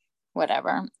know,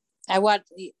 whatever. I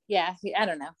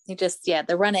don't know. He just,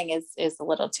 the running is a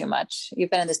little too much. You've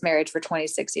been in this marriage for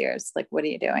 26 years. Like, what are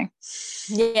you doing?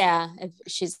 Yeah.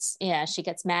 She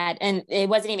gets mad, and it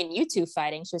wasn't even you two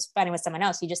fighting. She was fighting with someone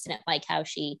else. You just didn't like how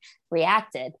she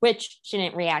reacted, which she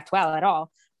didn't react well at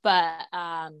all. But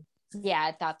I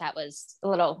thought that was a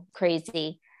little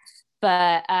crazy.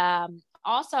 But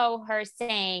also her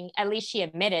saying, at least she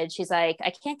admitted, she's like,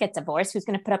 I can't get divorced. Who's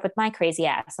going to put up with my crazy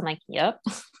ass? I'm like, yep.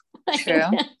 True.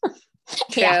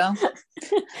 Yeah.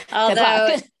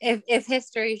 Although if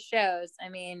history shows, I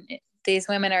mean, these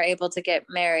women are able to get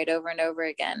married over and over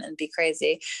again and be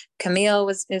crazy. Camille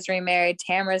is remarried.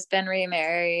 Tamara's been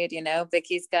remarried. You know,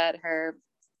 Vicky's got her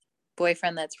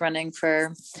boyfriend that's running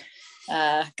for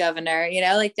governor. You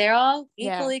know, like they're all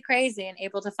equally crazy and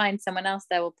able to find someone else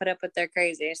that will put up with their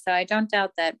crazy. So I don't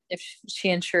doubt that if she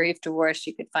and Sharif divorced,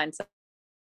 she could find someone.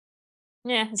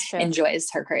 Yeah, that's true. Enjoys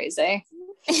her crazy.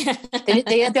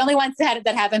 the only ones that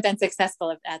haven't been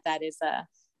successful at that is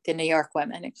the New York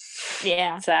women.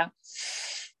 Yeah. So,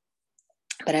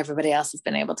 but everybody else has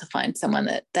been able to find someone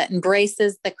that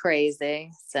embraces the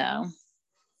crazy. So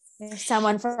there's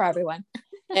someone for everyone.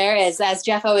 There is, as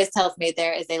Jeff always tells me,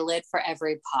 there is a lid for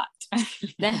every pot.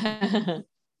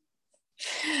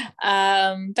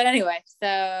 But anyway,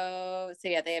 so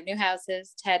yeah, they have new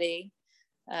houses. Teddy.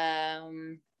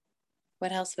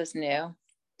 What else was new?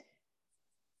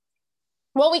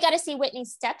 Well, we got to see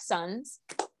Whitney's stepsons.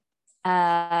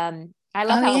 I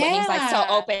love how Whitney's like so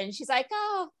open. She's like,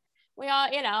 oh, we all,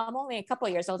 you know, I'm only a couple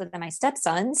of years older than my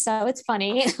stepson, so it's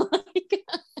funny.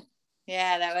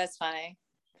 Yeah, that was funny.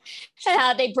 And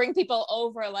how they bring people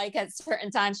over like at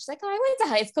certain times. She's like, oh, I went to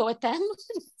high school with them.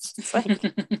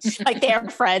 It's like they're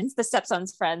friends, the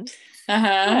stepson's friends.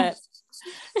 Uh-huh.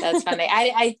 That's funny.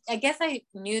 I guess I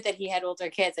knew that he had older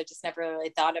kids. I just never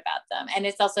really thought about them. And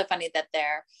it's also funny that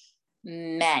they're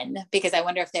men, because I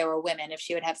wonder if they were women, if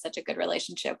she would have such a good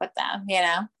relationship with them, you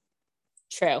know?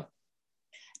 True.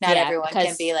 Not everyone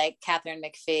can be like Catherine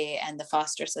McPhee and the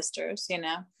Foster sisters, you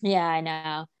know? Yeah, I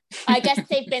know. I guess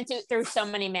they've been through so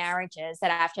many marriages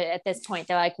that at this point,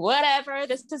 they're like, whatever,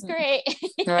 this is great.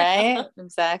 Right?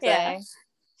 Exactly.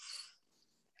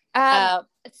 Yeah.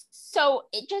 So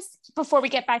just before we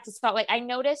get back to Salt Lake, I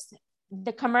noticed during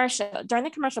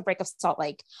the commercial break of Salt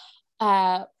Lake,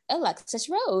 Alexis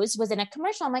Rose was in a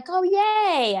commercial. I'm like, oh,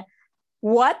 yay.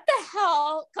 What the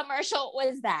hell commercial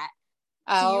was that?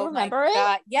 Do you remember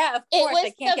it? Yeah, of course.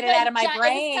 I can't get it out of my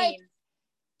brain.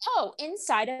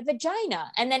 Inside a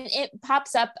vagina. And then it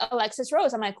pops up Alexis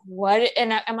Rose. I'm like, what?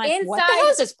 And I'm like, what the hell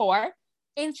is this for?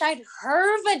 Inside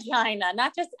her vagina,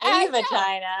 not just a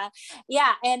vagina.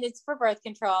 Yeah, and it's for birth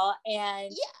control.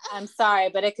 And I'm sorry,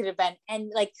 but it could have been.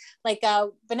 And like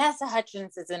Vanessa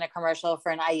Hudgens is in a commercial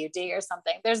for an IUD or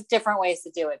something. There's different ways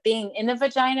to do it. Being in the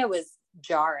vagina was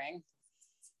jarring.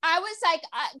 I was like,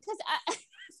 because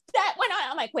that went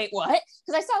on. I'm like, wait, what?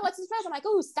 Because I saw Alexis Rose. I'm like,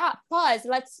 oh, stop, pause.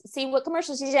 Let's see what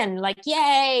commercial she's in. Like,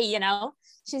 yay, you know,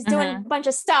 she's doing a bunch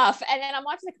of stuff. And then I'm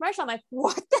watching the commercial. I'm like,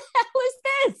 what the hell is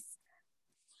this?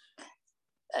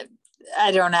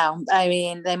 I don't know. I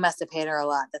mean, they must have paid her a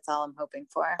lot. That's all I'm hoping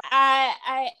for. I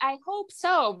hope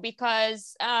so,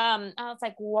 because I was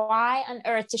like, why on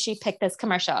earth did she pick this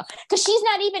commercial? Because she's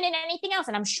not even in anything else,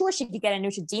 and I'm sure she could get a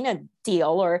Neutrogena deal,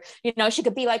 or you know, she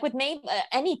could be like with me,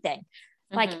 anything.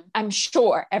 Like I'm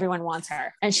sure everyone wants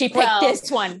her, and she picked this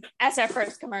one as her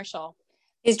first commercial.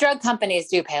 These drug companies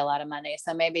do pay a lot of money,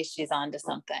 so maybe she's on to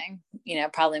something. You know,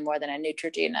 probably more than a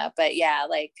Neutrogena, but yeah,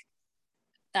 like.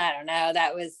 I don't know.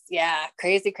 That was,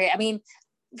 crazy. I mean,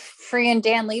 freaking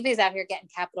Dan Levy's out here getting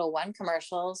Capital One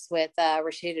commercials with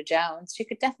Rashida Jones. She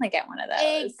could definitely get one of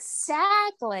those.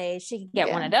 Exactly. She could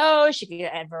get one of those. She could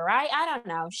get Verizon. I don't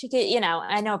know. She could, you know,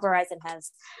 I know Verizon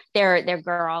has their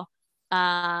girl.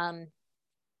 And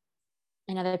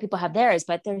other people have theirs,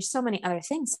 but there's so many other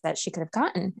things that she could have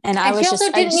gotten. And I was she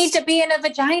also didn't need to be in a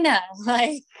vagina.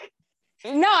 Like,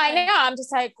 no, I know. I'm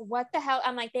just like, what the hell?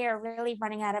 I'm like, they are really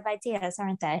running out of ideas,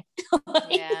 aren't they?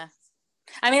 Yeah.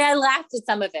 I mean, I laughed at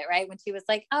some of it, right? When she was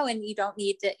like, oh, and you don't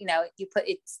need to, you know, you put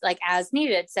it's like as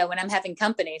needed. So when I'm having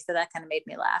company, so that kind of made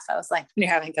me laugh. I was like, you're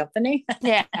having company?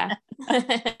 Yeah.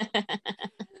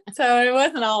 So it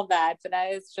wasn't all bad, but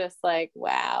I was just like,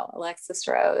 wow, Alexis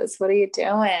Rose, what are you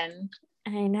doing?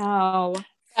 I know.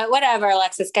 Whatever,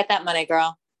 Alexis, get that money,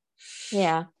 girl.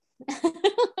 Yeah.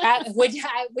 Would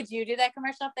you do that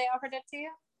commercial if they offered it to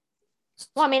you?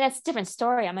 Well, I mean, it's a different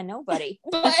story. I'm a nobody.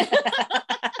 But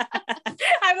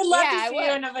I would love to see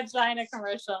you in a vagina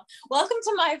commercial. Welcome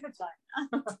to my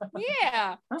vagina.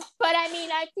 Yeah. But I mean,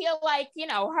 I feel like, you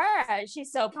know,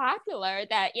 she's so popular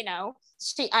that, you know,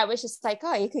 I was just like,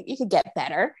 oh, you could get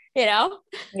better, you know?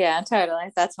 Yeah, totally.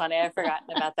 That's funny. I've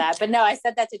forgotten about that. But no, I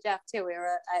said that to Jeff too.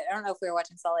 I don't know if we were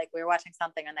watching Salt Lake. We were watching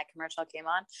something and that commercial came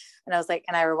on and I was like,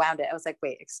 and I rewound it. I was like,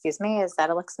 wait, excuse me. Is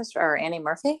that Alexis or Annie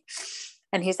Murphy?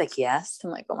 And he's like, yes. I'm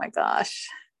like, oh my gosh.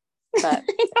 But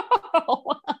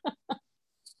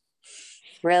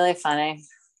really funny.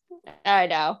 I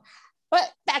know. But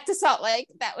back to Salt Lake.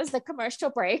 That was the commercial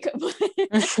break.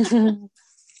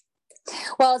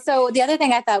 Well, so the other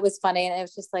thing I thought was funny, and it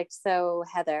was just like, so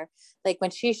Heather, like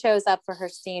when she shows up for her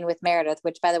scene with Meredith,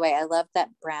 which by the way, I loved that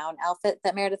brown outfit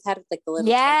that Meredith had with like the little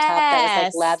tank top that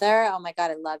was like leather. Oh my God,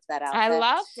 I loved that outfit. I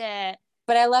loved it.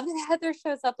 But I love that Heather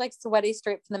shows up like sweaty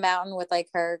straight from the mountain with like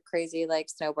her crazy like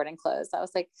snowboarding clothes. I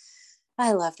was like,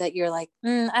 I love that you're like,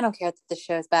 I don't care that the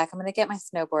show's back. I'm going to get my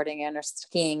snowboarding in or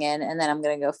skiing in, and then I'm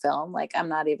going to go film. Like, I'm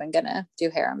not even going to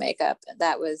do hair and makeup.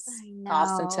 That was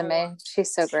awesome to me.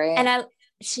 She's so great. And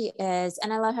she is.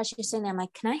 And I love how she's sitting there. I'm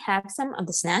like, can I have some of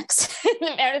the snacks?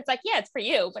 And Meredith's like, yeah, it's for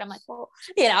you. But I'm like, well,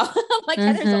 you know, I'm like,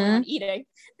 Heather's the only one eating.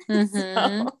 So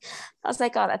I was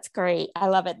like, oh, that's great. I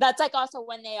love it. That's like also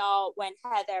when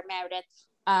Heather, Meredith,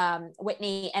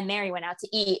 Whitney and Mary went out to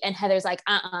eat, and Heather's like,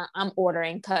 I'm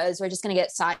ordering because we're just gonna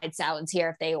get side salads here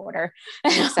if they order.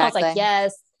 Exactly. I was like,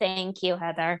 yes, thank you,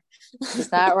 Heather.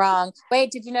 She's not wrong. Wait,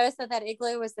 did you notice that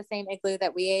igloo was the same igloo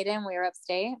that we ate in? We were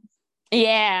upstate.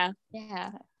 Yeah.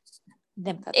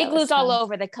 The igloos all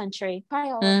over the country,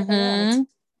 probably all over the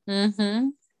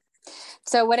world.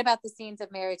 So what about the scenes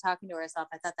of Mary talking to herself?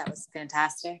 I thought that was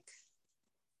fantastic.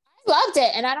 I loved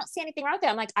it, and I don't see anything wrong with it.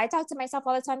 I'm like, I talk to myself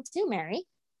all the time too, Mary.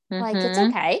 Like, it's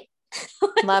okay.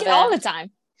 Love it all the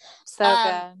time. So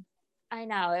good. I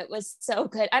know, it was so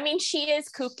good. I mean, she is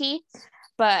kooky,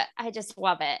 but I just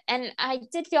love it. And I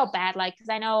did feel bad, like, because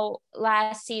I know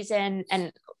last season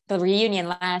and the reunion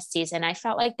last season, I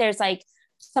felt like there's like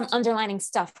some underlining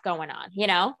stuff going on, you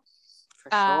know? For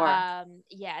sure.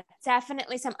 Yeah,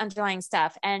 definitely some underlying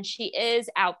stuff. And she is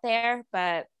out there,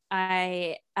 but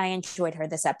I enjoyed her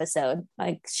this episode.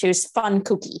 Like, she was fun,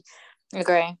 kooky.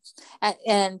 Agree.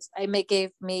 And it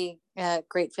gave me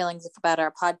great feelings about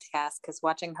our podcast, because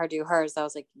watching her do hers, I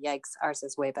was like, yikes, ours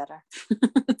is way better.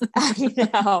 You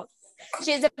know,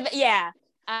 even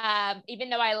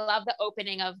though I love the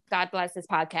opening of God Bless This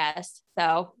Podcast.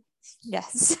 So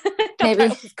yes, maybe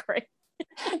that was great.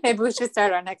 Maybe we should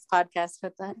start our next podcast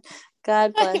with that.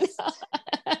 God bless.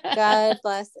 God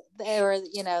bless. Or,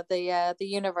 the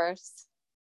universe.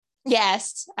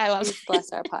 Yes. I love Please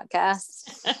bless our podcast.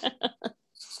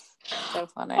 So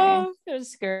funny. Oh, it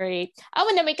was great. Oh,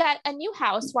 and then we got a new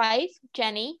housewife,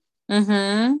 Jenny.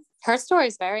 Mm-hmm. Her story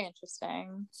is very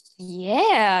interesting.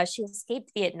 Yeah. She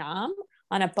escaped Vietnam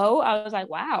on a boat. I was like,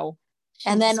 wow.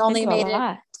 And then only made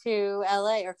it to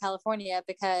LA or California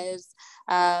because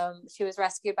she was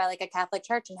rescued by like a Catholic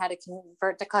church and had to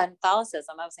convert to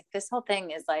Catholicism. I was like, this whole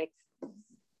thing is like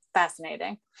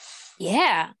fascinating.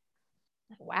 Yeah.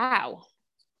 Wow.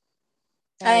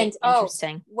 Very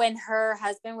interesting. When her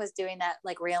husband was doing that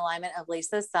like realignment of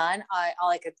Lisa's son, all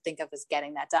I could think of was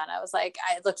getting that done. I was like,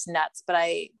 it looks nuts, but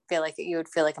I feel like you would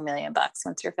feel like $1 million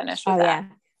once you're finished with that. Yeah.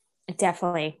 I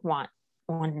definitely want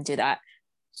to do that.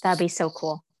 That'd be so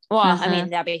cool. Well, I mean,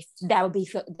 that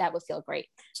would feel great.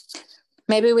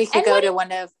 Maybe we could go to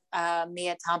one of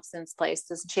Mia Thompson's place.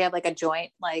 Doesn't she have like a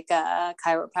joint, like a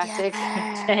chiropractic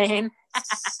chain?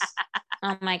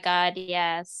 Oh my God,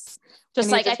 yes.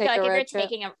 Just like I feel like if you're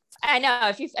taking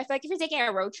I feel like if you're taking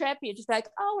a road trip, you're just like,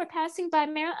 oh, we're passing by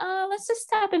let's just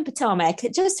stop in Potomac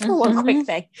just for one quick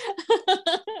thing.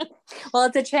 Well,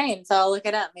 it's a chain, so I'll look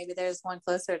it up. Maybe there's one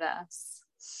closer to us.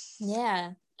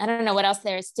 Yeah. I don't know what else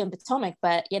there is to in Potomac,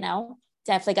 but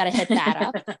definitely got to hit that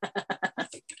up.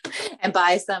 And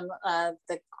buy some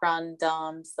the Grand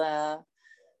Dame's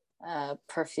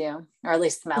perfume, or at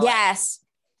least smell it. Yes.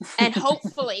 And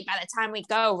hopefully by the time we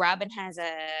go, Robin has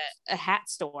a hat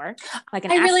store, like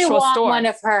an actual store. I really want one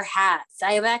of her hats.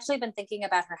 I have actually been thinking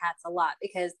about her hats a lot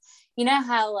because you know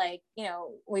how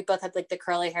we both have like the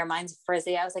curly hair, mine's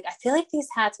frizzy. I was like, I feel like these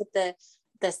hats with the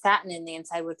satin in the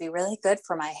inside would be really good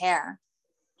for my hair.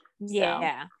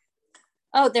 Yeah. So.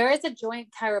 Oh, there is a joint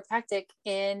chiropractic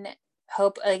in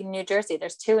New Jersey.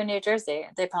 There's 2 in New Jersey.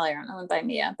 They probably aren't owned by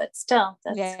Mia, but still,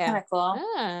 that's kind of cool.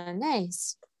 Oh,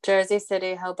 nice. Jersey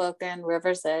City, Hoboken,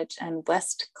 River's Edge, and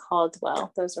West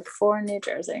Caldwell. Those are 4 in New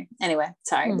Jersey. Anyway,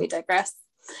 sorry, we digress.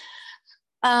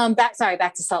 Back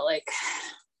to Salt Lake.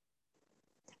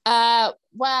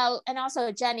 Well, and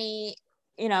also Jenny,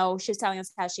 she was telling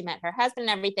us how she met her husband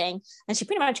and everything, and she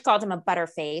pretty much called him a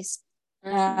butterface.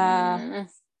 I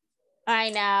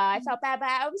know. I felt bad, but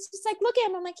I was just like, look at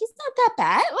him. I'm like, he's not that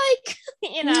bad. Like,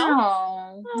 No.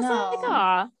 I was like,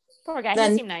 aw, poor guy.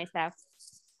 He seemed nice though.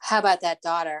 How about that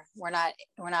daughter? We're not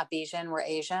Bijan, we're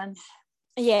Asian.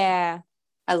 Yeah.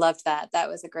 I loved that. That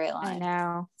was a great line. I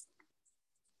know.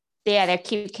 Yeah, they're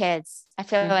cute kids. I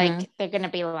feel like they're going to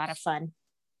be a lot of fun.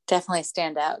 Definitely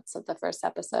standouts of the first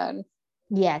episode.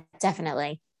 Yeah,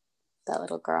 definitely. That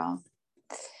little girl.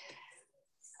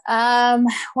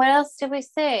 What else did we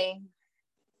see?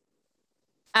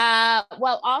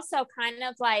 Well, also kind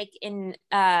of like in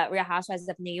Real Housewives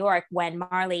of New York, when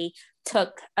Marley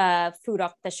took food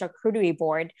off the charcuterie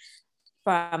board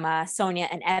from Sonja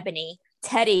and Ebony,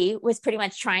 Teddy was pretty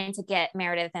much trying to get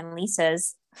Meredith and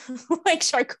Lisa's like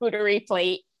charcuterie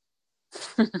plate.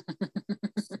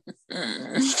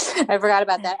 I forgot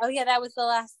about that. Oh yeah, that was the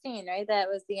last scene, right? That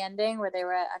was the ending where they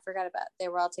were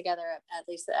all together at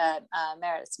least at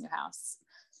Meredith's new house.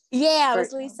 Yeah, it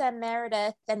was Lisa and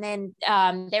Meredith, and then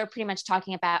they were pretty much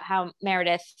talking about how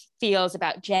Meredith feels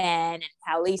about Jen and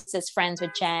how Lisa's friends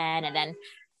with Jen, and then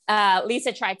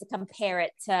Lisa tried to compare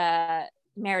it to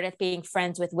Meredith being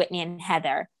friends with Whitney and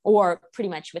Heather, or pretty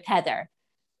much with Heather.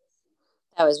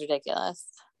 That was ridiculous.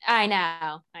 I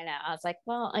know. I was like,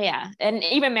 well, yeah. And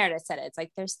even Meredith said it. It's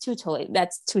like, that's two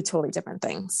totally different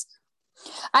things.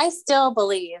 I still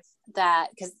believe that,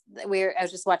 because I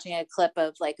was just watching a clip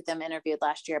of like them interviewed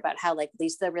last year about how like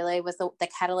Lisa really was the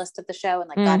catalyst of the show and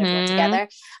like got everyone together.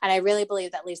 And I really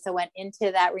believe that Lisa went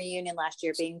into that reunion last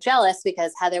year being jealous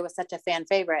because Heather was such a fan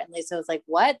favorite. And Lisa was like,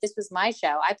 what? This was my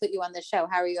show. I put you on this show.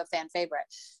 How are you a fan favorite?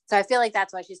 So I feel like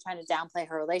that's why she's trying to downplay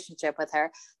her relationship with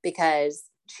her, because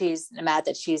she's mad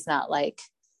that she's not like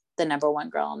the number one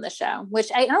girl on the show, which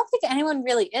I don't think anyone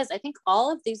really is. I think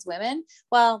all of these women,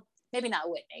 well, maybe not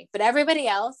Whitney, but everybody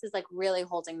else is like really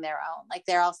holding their own. Like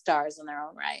they're all stars in their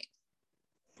own right.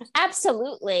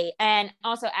 Absolutely. And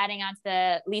also adding on to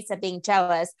the Lisa being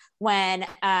jealous, when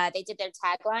they did their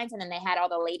taglines and then they had all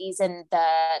the ladies in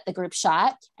the group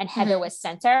shot and Heather was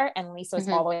center and Lisa was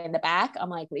all the way in the back. I'm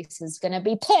like, Lisa's going to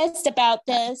be pissed about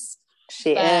this.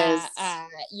 She is.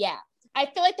 Yeah. I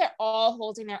feel like they're all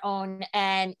holding their own.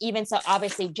 And even so,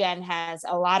 obviously Jen has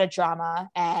a lot of drama.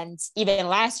 And even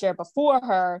last year before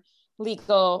her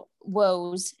legal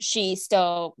woes, she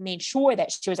still made sure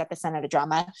that she was at the center of the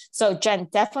drama. So Jen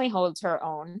definitely holds her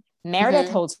own. Meredith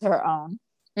holds her own.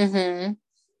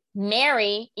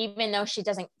 Mary, even though she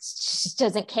doesn't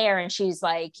care, and she's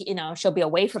like, you know, she'll be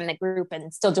away from the group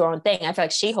and still do her own thing. I feel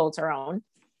like she holds her own.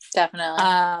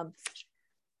 Definitely.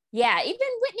 Yeah, even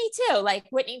Whitney too. Like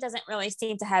Whitney doesn't really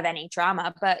seem to have any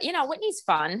drama, but you know, Whitney's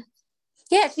fun.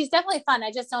 Yeah, she's definitely fun.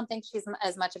 I just don't think she's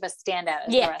as much of a standout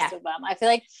as the rest of them. I feel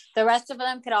like the rest of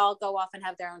them could all go off and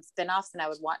have their own spin-offs and I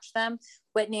would watch them.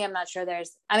 Whitney, I'm not sure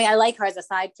I like her as a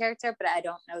side character, but I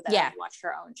don't know that I'd watch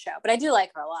her own show. But I do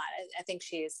like her a lot. I think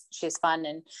she's fun,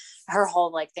 and her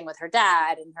whole like thing with her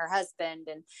dad and her husband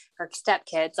and her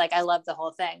stepkids. Like I love the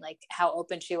whole thing, like how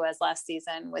open she was last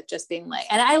season with just being like,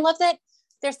 and I love that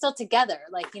they're still together.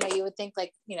 Like, you know, you would think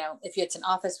like, you know, if it's an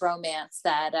office romance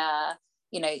that,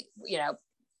 you know,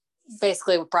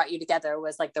 basically what brought you together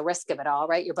was like the risk of it all,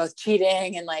 right? You're both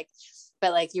cheating and like,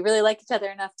 but like you really like each other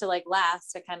enough to like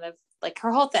last. To kind of like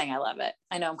her whole thing. I love it.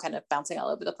 I know I'm kind of bouncing all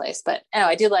over the place, but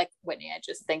I do like Whitney. I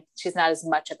just think she's not as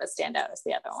much of a standout as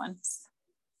the other ones.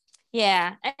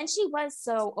 Yeah, and she was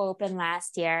so open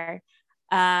last year.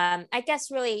 I guess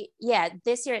really,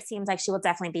 this year it seems like she will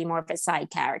definitely be more of a side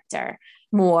character,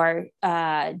 more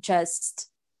just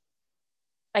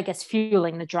I guess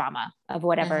fueling the drama of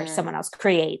whatever someone else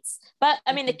creates. But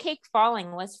I mean, the cake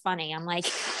falling was funny. I'm like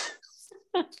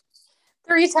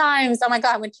 3 times. Oh my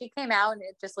God. When she came out and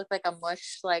it just looked like a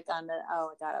mush, like on the,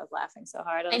 oh my God, I was laughing so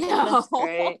hard. I know. That's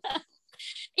great.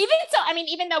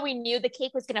 Even though we knew the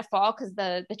cake was going to fall because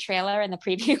the trailer and the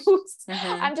previews,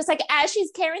 I'm just like, as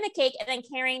she's carrying the cake and then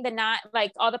carrying the not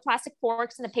like all the plastic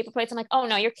forks and the paper plates, I'm like, oh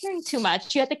no, you're carrying too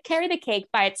much. You have to carry the cake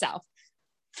by itself.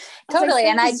 Totally.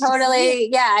 And I felt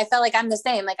like I'm the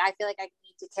same. Like, I feel like I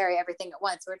need to carry everything at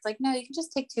once, where it's like, no, you can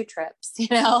just take 2 trips, you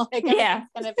know, like everything's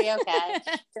going to be okay.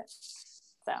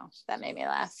 So that made me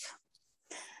laugh.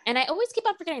 And I always keep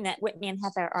on forgetting that Whitney and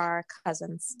Heather are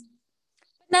cousins.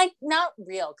 Like not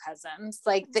real cousins.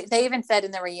 Like they even said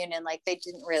in the reunion, like they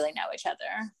didn't really know each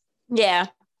other. Yeah.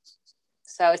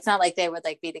 So it's not like they would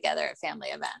like be together at family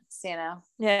events, you know?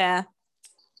 Yeah.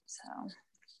 So.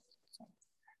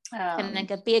 And it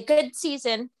could be a good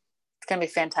season. It's gonna be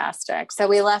fantastic. So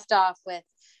we left off with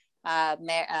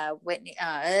Whitney,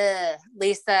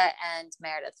 Lisa and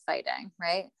Meredith fighting,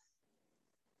 right?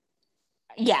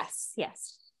 Yes.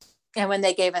 And when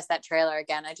they gave us that trailer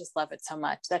again, I just love it so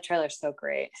much. That trailer's so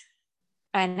great.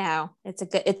 I know. It's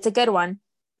a good one.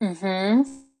 Oh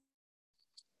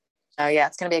yeah,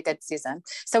 it's gonna be a good season.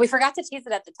 So we forgot to tease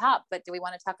it at the top, but do we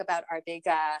want to talk about our big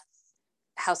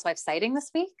housewife sighting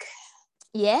this week?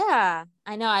 Yeah,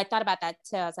 I know. I thought about that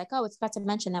too. I was like, oh, it's about to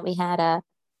mention that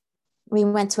we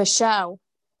went to a show.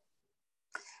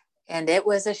 And it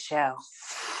was a show.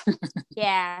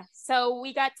 Yeah. So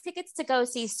we got tickets to go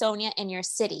see Sonja In Your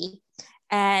City.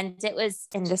 And it was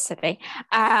in the city.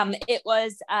 It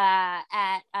was at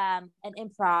an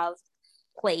improv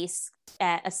place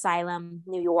at Asylum,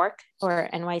 New York, or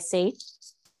NYC.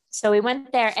 So we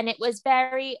went there and it was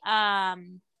very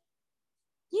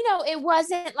it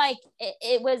wasn't like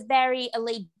it was very a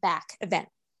laid back event.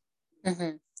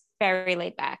 Very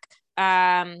laid back.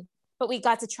 But we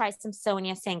got to try some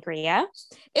Sonja sangria.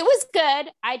 It was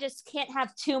good. I just can't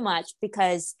have too much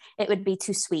because it would be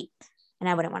too sweet and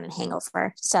I wouldn't want a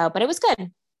hangover. So, but it was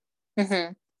good.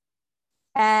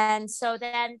 And so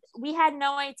then we had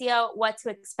no idea what to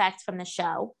expect from the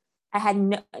show. I had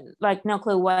no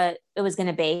clue what it was going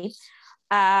to be.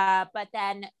 But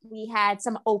then we had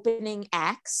some opening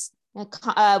acts.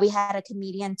 We had a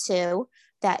comedian too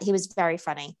that he was very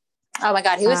funny. Oh my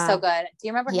God, he was so good. Do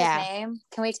you remember his name?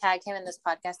 Can we tag him in this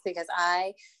podcast? Because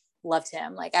I loved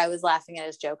him. Like I was laughing at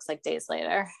his jokes like days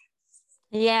later.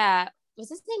 Yeah. Was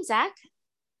his name Zach?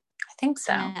 I think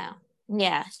so.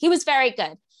 Yeah. He was very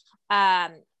good.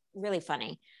 Really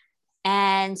funny.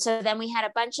 And so then we had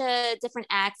a bunch of different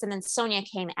acts and then Sonja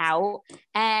came out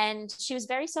and she was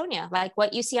very Sonja. Like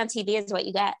what you see on TV is what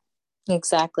you get.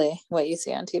 Exactly. What you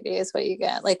see on TV is what you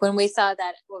get. Like when we saw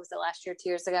that, what was it, last year, 2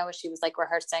 years ago, when she was like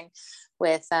rehearsing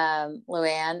with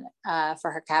Luann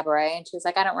for her cabaret. And she was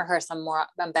like, I don't rehearse. I'm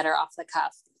better off the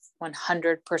cuff.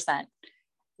 100%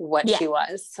 what she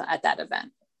was at that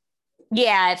event.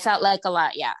 Yeah, it felt like a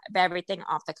lot. Yeah, everything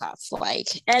off the cuff. Like,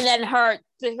 and then her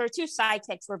 2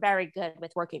 sidekicks were very good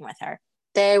with working with her.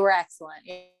 They were excellent.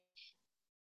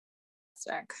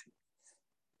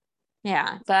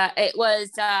 Yeah, but it was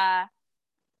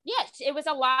it was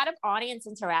a lot of audience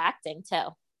interacting too.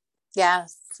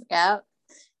 Yes. Yeah.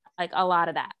 Like a lot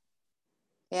of that.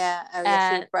 Yeah. Oh,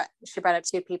 yeah. She brought up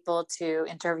 2 people to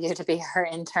interview to be her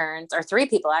interns, or 3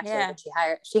 people actually. Yeah. But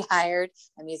she hired.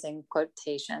 I'm using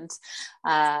quotations.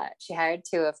 She hired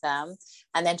 2 of them,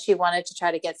 and then she wanted to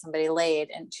try to get somebody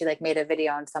laid, and she like made a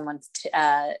video on someone's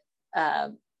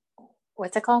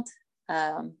what's it called?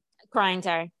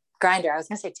 Grindr. I was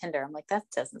gonna say Tinder. I'm like, that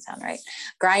doesn't sound right.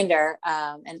 Grindr,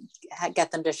 and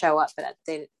get them to show up, but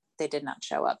they did not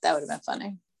show up. That would have been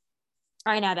funny.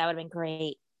 I know, that would have been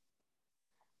great.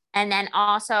 And then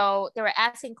also they were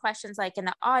asking questions like in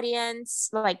the audience,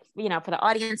 like, you know, for the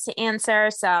audience to answer.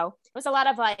 So it was a lot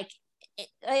of like,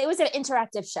 it was an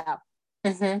interactive show.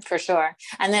 Mm-hmm, for sure.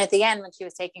 And then at the end, when she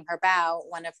was taking her bow,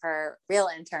 one of her real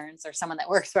interns or someone that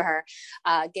works for her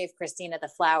gave Christina the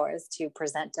flowers to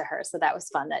present to her. So that was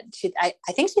fun. That I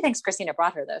think she thinks Christina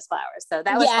brought her those flowers. So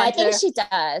that was fun. I think she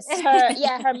does.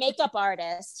 Her makeup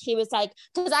artist. She was like,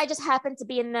 because I just happened to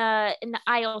be in the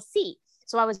aisle seat.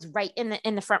 So I was right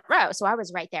in the front row. So I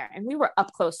was right there, and we were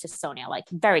up close to Sonja, like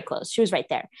very close. She was right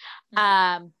there.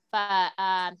 But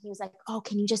he was like, "Oh,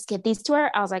 can you just give these to her?"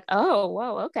 I was like, "Oh,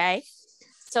 whoa, okay."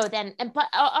 So then, but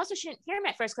also she didn't hear me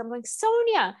at first. Cause I'm going,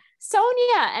 Sonja,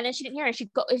 and then she didn't hear her.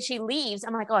 She leaves.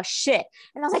 I'm like, oh shit.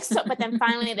 And I was like, so. But then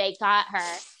finally they got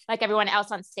her. Like everyone else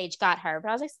on stage got her. But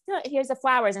I was like, still, here's the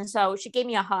flowers. And so she gave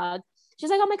me a hug. She's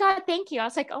like, oh my God, thank you. I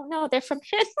was like, oh no, they're from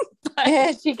him.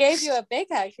 But she gave you a big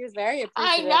hug. She was very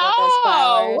appreciative of those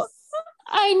flowers.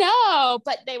 I know,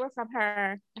 but they were from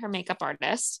her makeup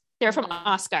artist. They were from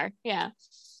Oscar. Yeah.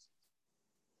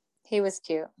 He was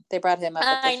cute. They brought him up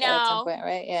at the show at some point,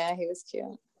 right? Yeah, he was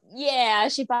cute. Yeah,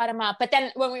 she brought him up. But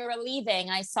then when we were leaving,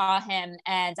 I saw him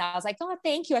and I was like, oh,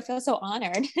 thank you. I feel so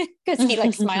honored because he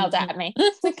like smiled at me.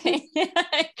 Okay.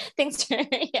 Thanks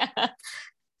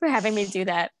for having me do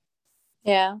that.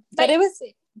 Yeah. But it was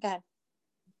good.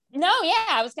 No, yeah,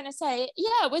 I was gonna say,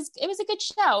 yeah, it was a good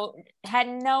show. Had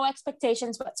no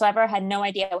expectations whatsoever, had no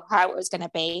idea how it was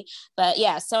gonna be. But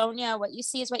yeah, Sonja, what you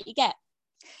see is what you get.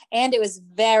 And it was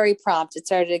very prompt. It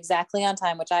started exactly on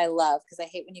time, which I love because I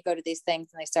hate when you go to these things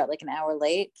and they start like an hour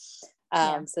late.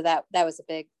 So that was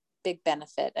a big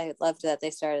benefit. I loved that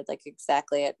they started like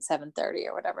exactly at 7:30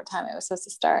 or whatever time it was supposed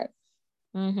to start.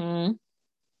 Mm-hmm.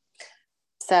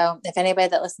 So if anybody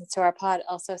that listens to our pod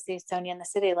also sees Sonja in the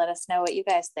City, let us know what you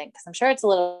guys think. Because I'm sure it's a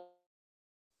little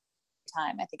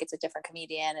time. I think it's a different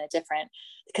comedian and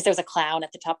because there was a clown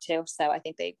at the top too. So I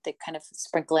think they kind of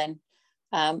sprinkle in.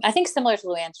 I think similar to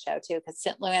Luann's show too, because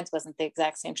Luann's wasn't the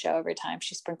exact same show every time.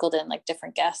 She sprinkled in like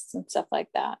different guests and stuff like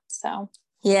that. So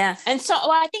yeah. And so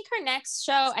I think her next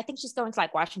show, I think she's going to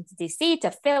like Washington, DC,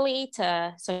 to Philly,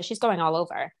 so she's going all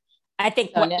over. I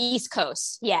think East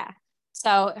Coast. Yeah.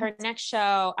 So her next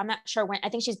show, I'm not sure when. I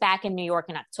think she's back in New York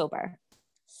in October.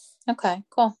 Okay,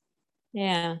 cool.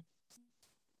 Yeah.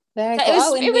 Very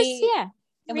cool. It was yeah.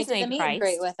 And we did a meet and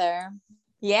greet with her.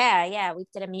 Yeah. We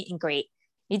did a meet and greet.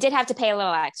 You did have to pay a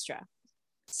little extra.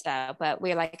 So, but we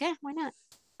were like, why not?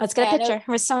 Let's get a picture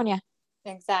with Sonja.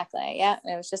 Exactly. Yeah.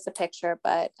 It was just a picture,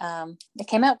 but it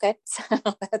came out good. So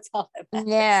that's all that matters.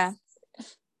 Yeah.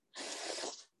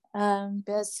 It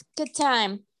was a good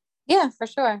time. Yeah, for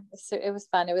sure. It was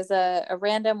fun. It was a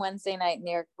random Wednesday night in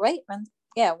New York. Wednesday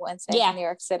night in New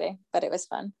York City, but it was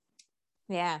fun.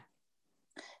 Yeah.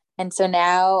 And so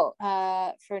now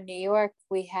for New York,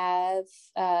 we have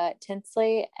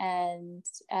Tinsley and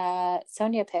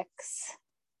Sonja pics.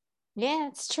 Yeah,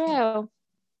 it's true.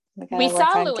 We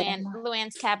saw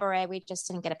Luann's cabaret. We just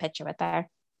didn't get a picture with her.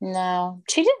 No,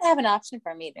 she didn't have an option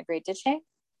for a meet and greet, did she?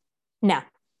 No.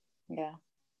 Yeah.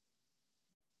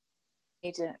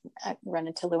 Need to run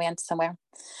into Luann somewhere.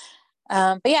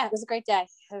 But yeah, it was a great day.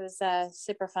 It was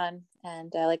super fun.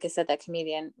 And like I said, that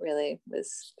comedian really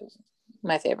was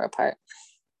my favorite part.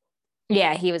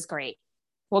 Yeah, he was great.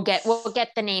 We'll get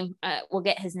the name. We'll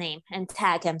get his name and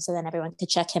tag him so then everyone can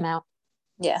check him out.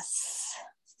 Yes.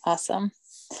 Awesome.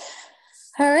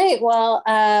 All right. Well,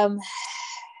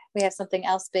 we have something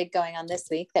else big going on this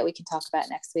week that we can talk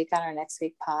about next week on our next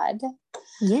week pod.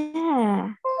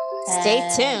 Yeah.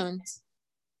 Stay tuned.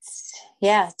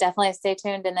 Yeah, definitely stay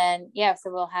tuned. And then,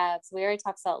 so we already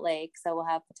talked Salt Lake. So we'll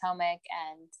have Potomac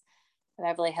and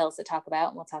Beverly Hills to talk about.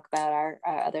 And we'll talk about our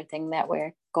other thing that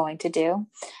we're going to do.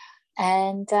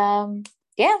 And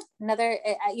another,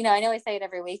 I know I say it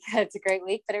every week. It's a great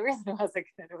week, but it really was a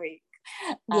good week.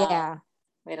 Yeah.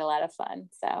 We had a lot of fun.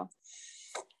 So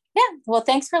yeah. Well,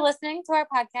 thanks for listening to our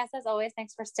podcast. As always,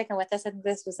 thanks for sticking with us. I think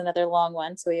this was another long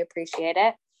one, so we appreciate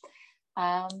it.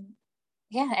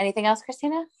 Anything else,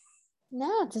 Christina?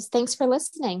 No, just thanks for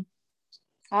listening.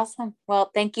 Awesome.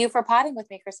 Well, thank you for potting with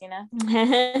me, Christina.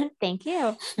 Thank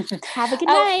you. Have a good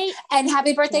night. And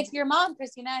happy birthday to your mom,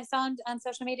 Christina. I saw on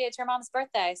social media it's your mom's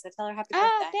birthday, so tell her happy birthday.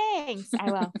 Oh, thanks. I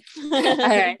will. All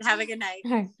right. Have a good night.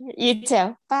 You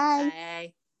too. Bye.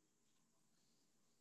 Bye.